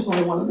 3, there's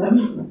only one of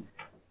them.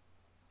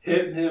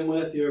 Hit him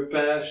with your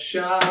best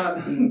shot.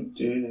 I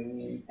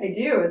do,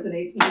 it's an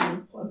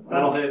 18 plus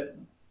That'll hit.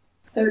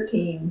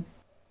 13.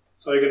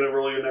 So you're going to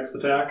roll your next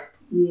attack?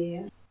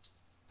 Yeah.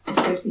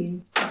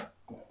 15.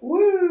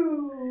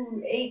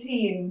 Woo!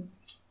 18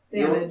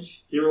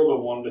 damage. He rolled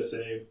a 1 to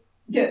save.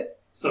 Good.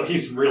 So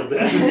he's real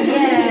dead.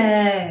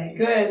 Yay!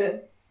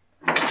 Good.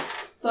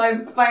 So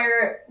I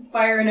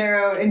fire an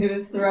arrow into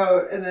his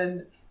throat and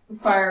then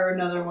fire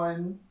another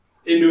one.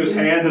 Into his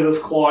hands as it's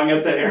clawing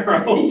at the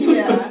arrow.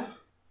 Yeah.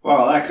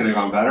 Well, that could have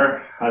gone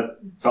better. I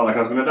felt like I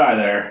was going to die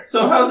there.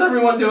 So how's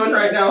everyone doing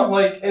right now,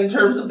 like, in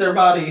terms of their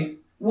body?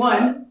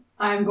 1,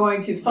 I'm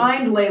going to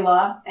find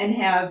Layla and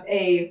have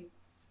a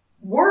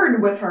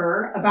word with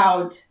her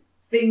about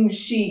things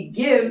she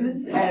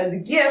gives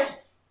as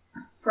gifts,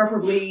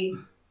 preferably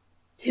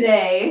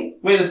today.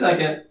 Wait a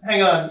second.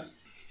 Hang on.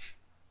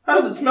 How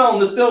does it smell in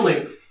this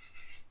building?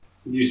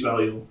 You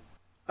smell evil.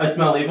 I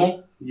smell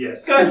evil.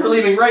 Yes. Guys, we're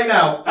leaving right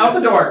now. Out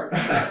the door.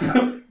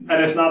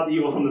 And it's not the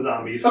evil from the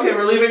zombies. Okay,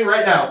 we're leaving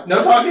right now.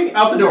 No talking.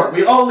 Out the door.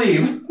 We all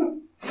leave.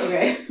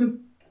 Okay.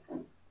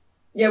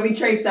 Yeah, we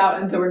traipse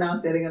out, and so we're now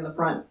sitting in the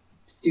front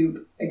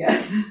stoop, I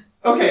guess.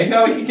 Okay,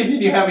 now we can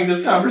continue having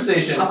this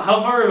conversation.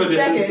 How far of a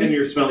distance Second. can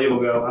your smell evil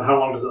go, and how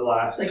long does it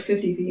last? It's like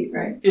 50 feet,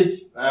 right?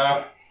 It's,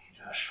 I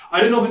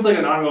don't know if it's like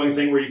an ongoing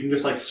thing where you can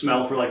just like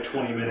smell for like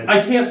 20 minutes.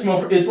 I can't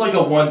smell it's like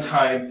a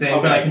one-time thing,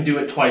 Okay. but I can do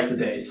it twice a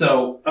day.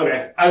 So,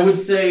 Okay. I would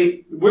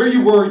say Where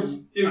you were,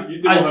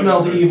 I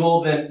smell the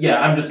evil, then yeah,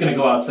 I'm just gonna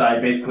go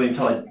outside basically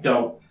until I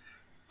don't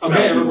smell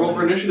Okay, everyone evil. roll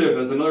for initiative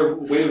as another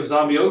wave of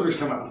zombie ogres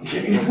come out.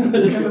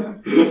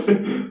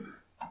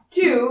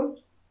 2,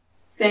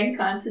 thank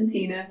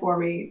Constantina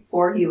for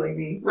healing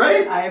me.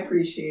 Right? I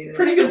appreciate it.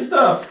 Pretty good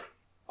stuff.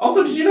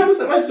 Also, did you notice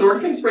that my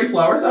sword can spray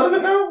flowers out of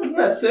it now? Isn't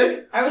that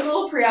sick? I was a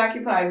little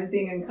preoccupied with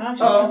being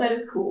unconscious, Oh. but that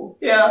is cool.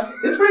 Yeah,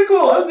 it's pretty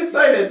cool. I was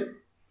excited.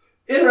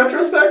 In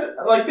retrospect,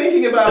 like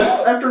thinking about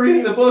it, after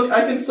reading the book,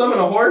 I can summon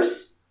a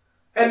horse.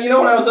 And you know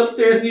when I was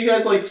upstairs and you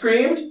guys like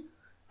screamed?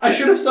 I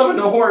should have summoned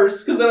a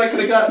horse, because then I could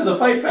have gotten to the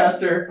fight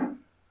faster.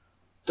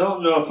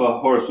 Don't know if a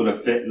horse would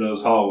have fit in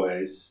those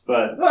hallways,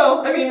 but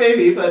Well, I mean,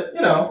 maybe, but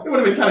it would have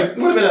been it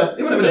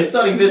would have been a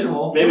stunning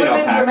visual. maybe it would an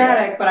have been alpaca.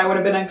 dramatic, but I would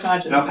have been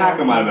unconscious. An alpaca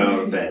so- might have been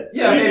able to fit.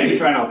 Yeah, maybe.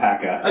 try an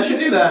alpaca. I should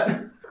do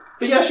that.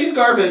 But yeah, she's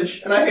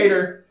garbage, and I hate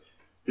her.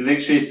 Do you think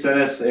she sent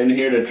us in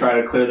here to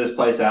try to clear this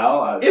place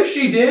out? If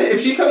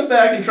she comes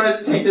back and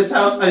tries to take this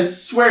house, I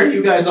swear to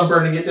you guys I'm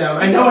burning it down.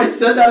 I know I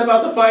said that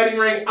about the fighting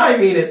ring. I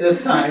mean it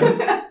this time.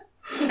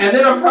 And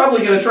then I'm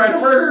probably going to try to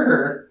murder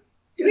her.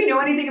 Do we know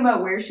anything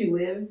about where she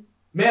lives?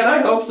 Man,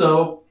 I hope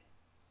so.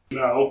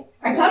 No.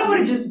 I kind of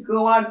want to just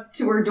go out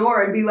to her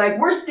door and be like,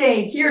 we're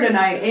staying here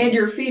tonight, and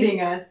you're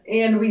feeding us,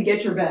 and we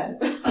get your bed.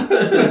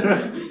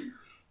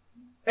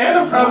 And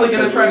I'm probably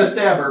going to try to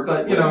stab her,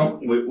 but,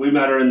 We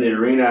met her in the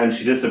arena and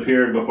she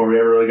disappeared before we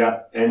ever really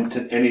got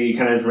into any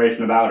kind of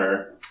information about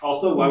her.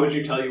 Also, why would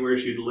you tell you where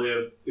she'd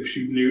live if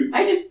she knew?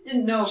 I just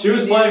didn't know if She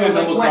was you playing knew,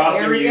 a double what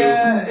crossing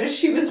area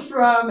she was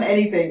from,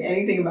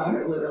 anything about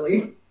her,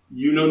 literally.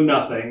 You know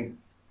nothing.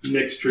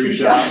 Nick's true True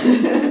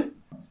shot.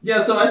 Yeah,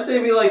 so I say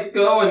we,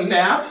 go and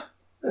nap.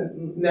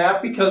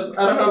 Nap, because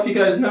I don't know if you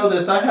guys know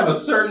this, I have a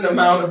certain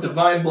amount of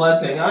divine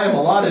blessing. I am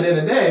allotted in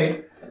a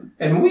day.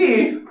 And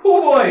we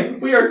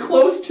are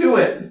close to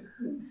it.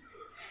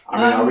 I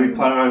mean, are we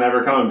planning on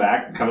ever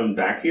coming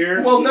back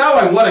here? Well, now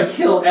I want to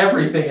kill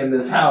everything in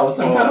this house.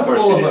 I'm kind of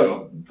course full you of do.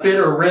 a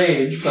bitter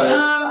rage, but...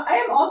 I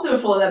am also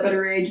full of that bitter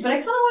rage, but I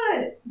kind of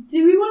want to...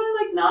 Do we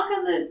want to, knock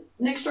on the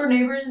next door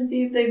neighbors and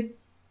see if they've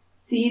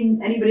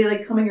seen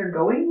anybody, coming or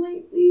going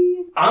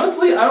lately?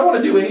 Honestly, I don't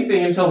want to do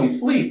anything until we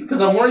sleep,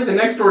 because I'm worried the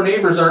next door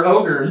neighbors are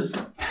ogres.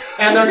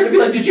 And they're going to be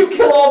like, did you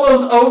kill all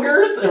those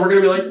ogres? And we're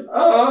going to be like,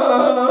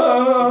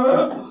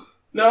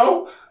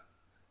 no?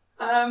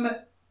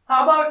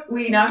 How about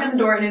we knock on the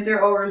door, and if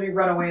they're ogres, we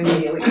run away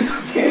immediately.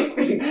 Don't say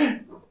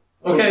anything.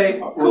 Okay,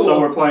 cool. So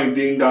we're playing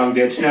Ding Dong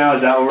Ditch now?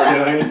 Is that what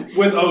we're doing?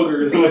 With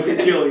ogres who could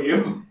kill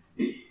you.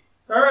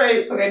 All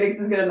right. Okay, Nix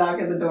is gonna knock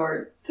at the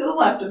door to the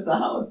left of the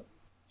house.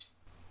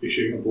 You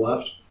shooting at the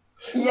left?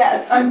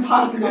 Yes, I'm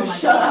positive. Oh my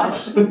Shut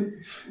gosh.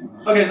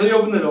 up. Okay, so you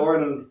open the door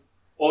and an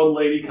old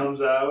lady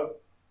comes out.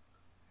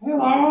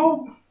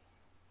 Hello?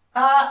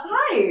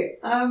 Hi.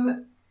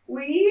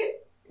 We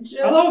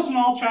just... Hello,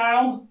 small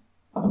child.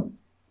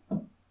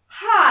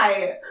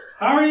 Hi.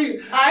 How are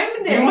you?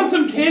 I'm Nix. Do you want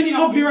some candy?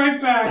 I'll be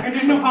right back. I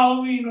didn't know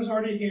Halloween was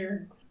already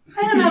here.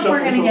 I don't know if we're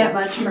Shuffles gonna get over.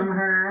 much from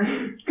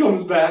her.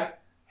 Comes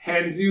back,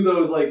 hands you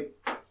those,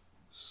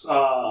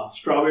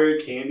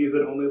 strawberry candies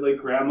that only,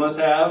 grandmas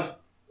have.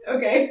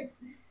 Okay.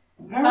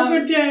 Have a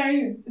good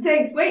day.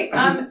 Thanks. Wait,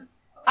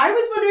 I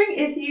was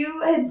wondering if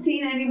you had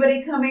seen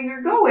anybody coming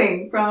or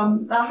going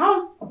from the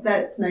house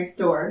that's next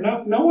door.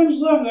 No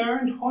one's lived there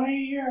in 20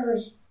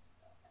 years.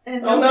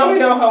 And Oh, now we nobody's-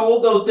 know how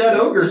old those dead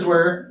ogres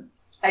were.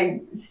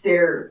 I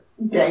stare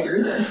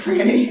daggers at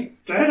Franny.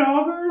 Dead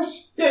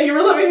ogres? Yeah, you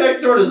were living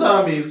next door to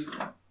zombies.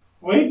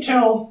 Wait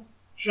till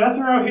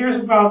Jethro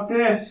hears about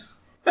this.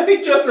 I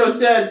think Jethro's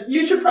dead.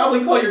 You should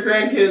probably call your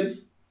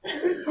grandkids.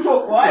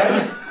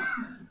 What?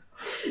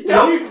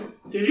 No.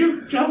 Did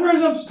you?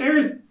 Jethro's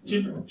upstairs.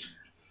 Did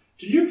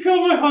you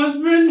kill my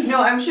husband?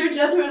 No, I'm sure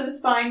Jethro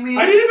just find me.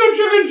 I need to go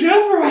check on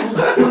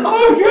Jethro.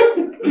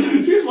 Oh,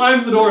 shit. She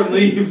slams the door and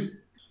leaves.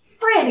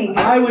 Franny!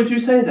 Why would you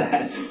say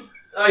that?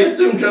 I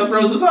assume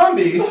Jethro's a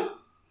zombie.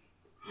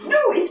 No,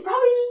 it's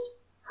probably just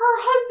her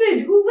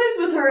husband who lives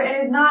with her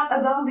and is not a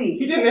He zombie.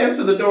 didn't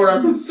answer the door.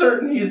 I'm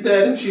certain he's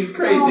dead and she's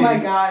crazy. Oh my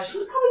gosh,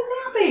 he's probably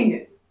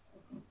napping.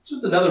 It's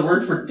just another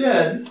word for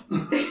dead.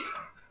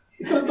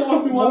 He's not the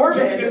one who wanted to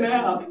take a Morbid.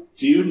 nap.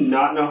 Do you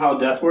not know how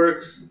death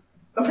works?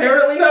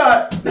 Apparently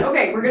not.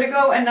 Okay, we're gonna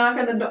go and knock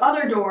on the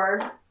other door,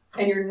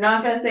 and you're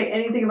not gonna say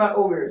anything about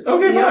ogres.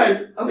 Okay, Deal?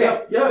 fine. Okay.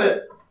 Yep, got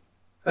it.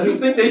 I just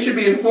think they should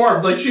be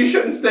informed. She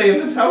shouldn't stay in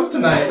this house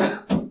tonight.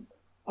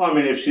 Well, I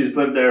mean, if she's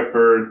lived there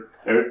for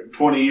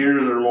 20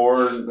 years or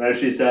more, as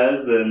she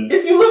says, then...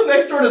 If you live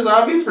next door to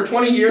zombies for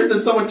 20 years,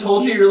 then someone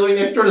told you you're living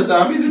next door to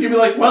zombies, would you be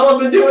like, well, I've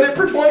been doing it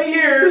for 20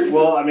 years?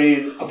 Well, I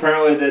mean,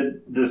 apparently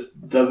this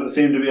doesn't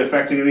seem to be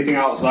affecting anything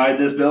outside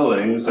this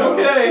building, so...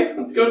 Okay,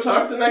 let's go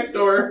talk to next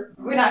door.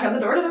 We knock on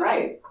the door to the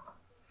right.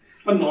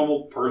 A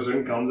normal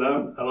person comes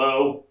out.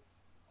 Hello.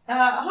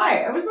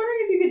 Hi, I was wondering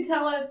if you could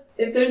tell us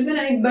if there's been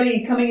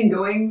anybody coming and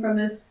going from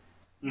this,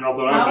 Not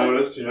that I've House?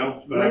 noticed,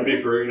 It's been empty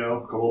for,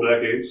 a couple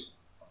decades.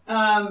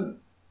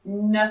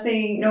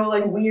 nothing, no,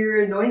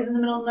 weird noise in the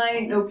middle of the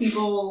night, no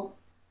people.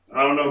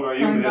 I don't know about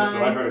you Coming guys, but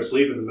by. I try to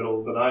sleep in the middle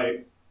of the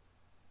night.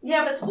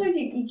 Yeah, but sometimes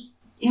you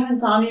have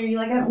insomnia, or you,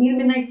 need a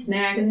midnight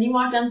snack, and then you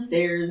walk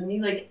downstairs, and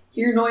you,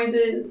 hear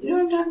noises. You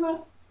know what I'm talking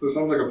about? This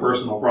sounds like a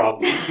personal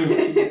problem.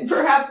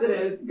 Perhaps it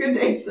is. Good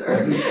day,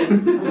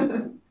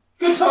 sir.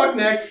 Good talk,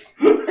 Nix.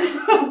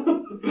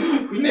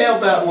 You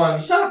nailed that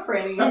one. Shut up,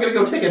 Franny. I'm gonna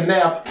go take a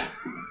nap.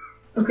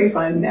 Okay,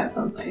 fine. Nap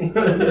sounds nice.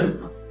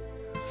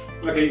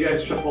 Okay, you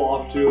guys shuffle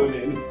off to an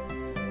inn.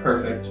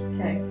 Perfect.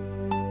 Okay.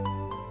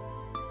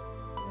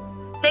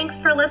 Thanks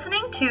for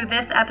listening to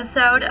this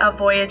episode of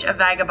Voyage of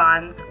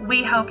Vagabonds.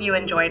 We hope you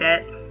enjoyed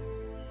it.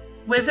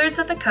 Wizards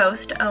of the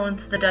Coast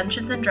owns the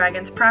Dungeons &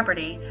 Dragons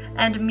property,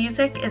 and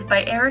music is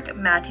by Eric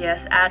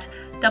Matthias at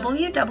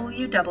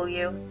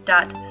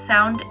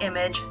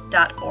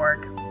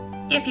www.soundimage.org.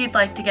 If you'd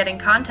like to get in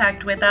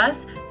contact with us,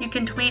 you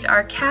can tweet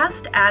our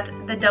cast at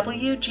the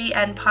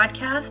WGN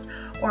Podcast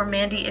or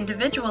Mandy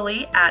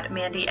individually at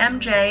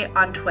MandyMJ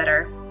on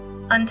Twitter.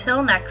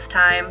 Until next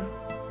time,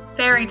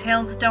 fairy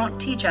tales don't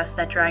teach us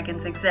that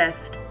dragons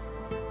exist.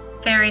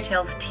 Fairy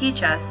tales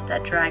teach us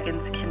that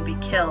dragons can be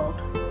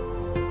killed.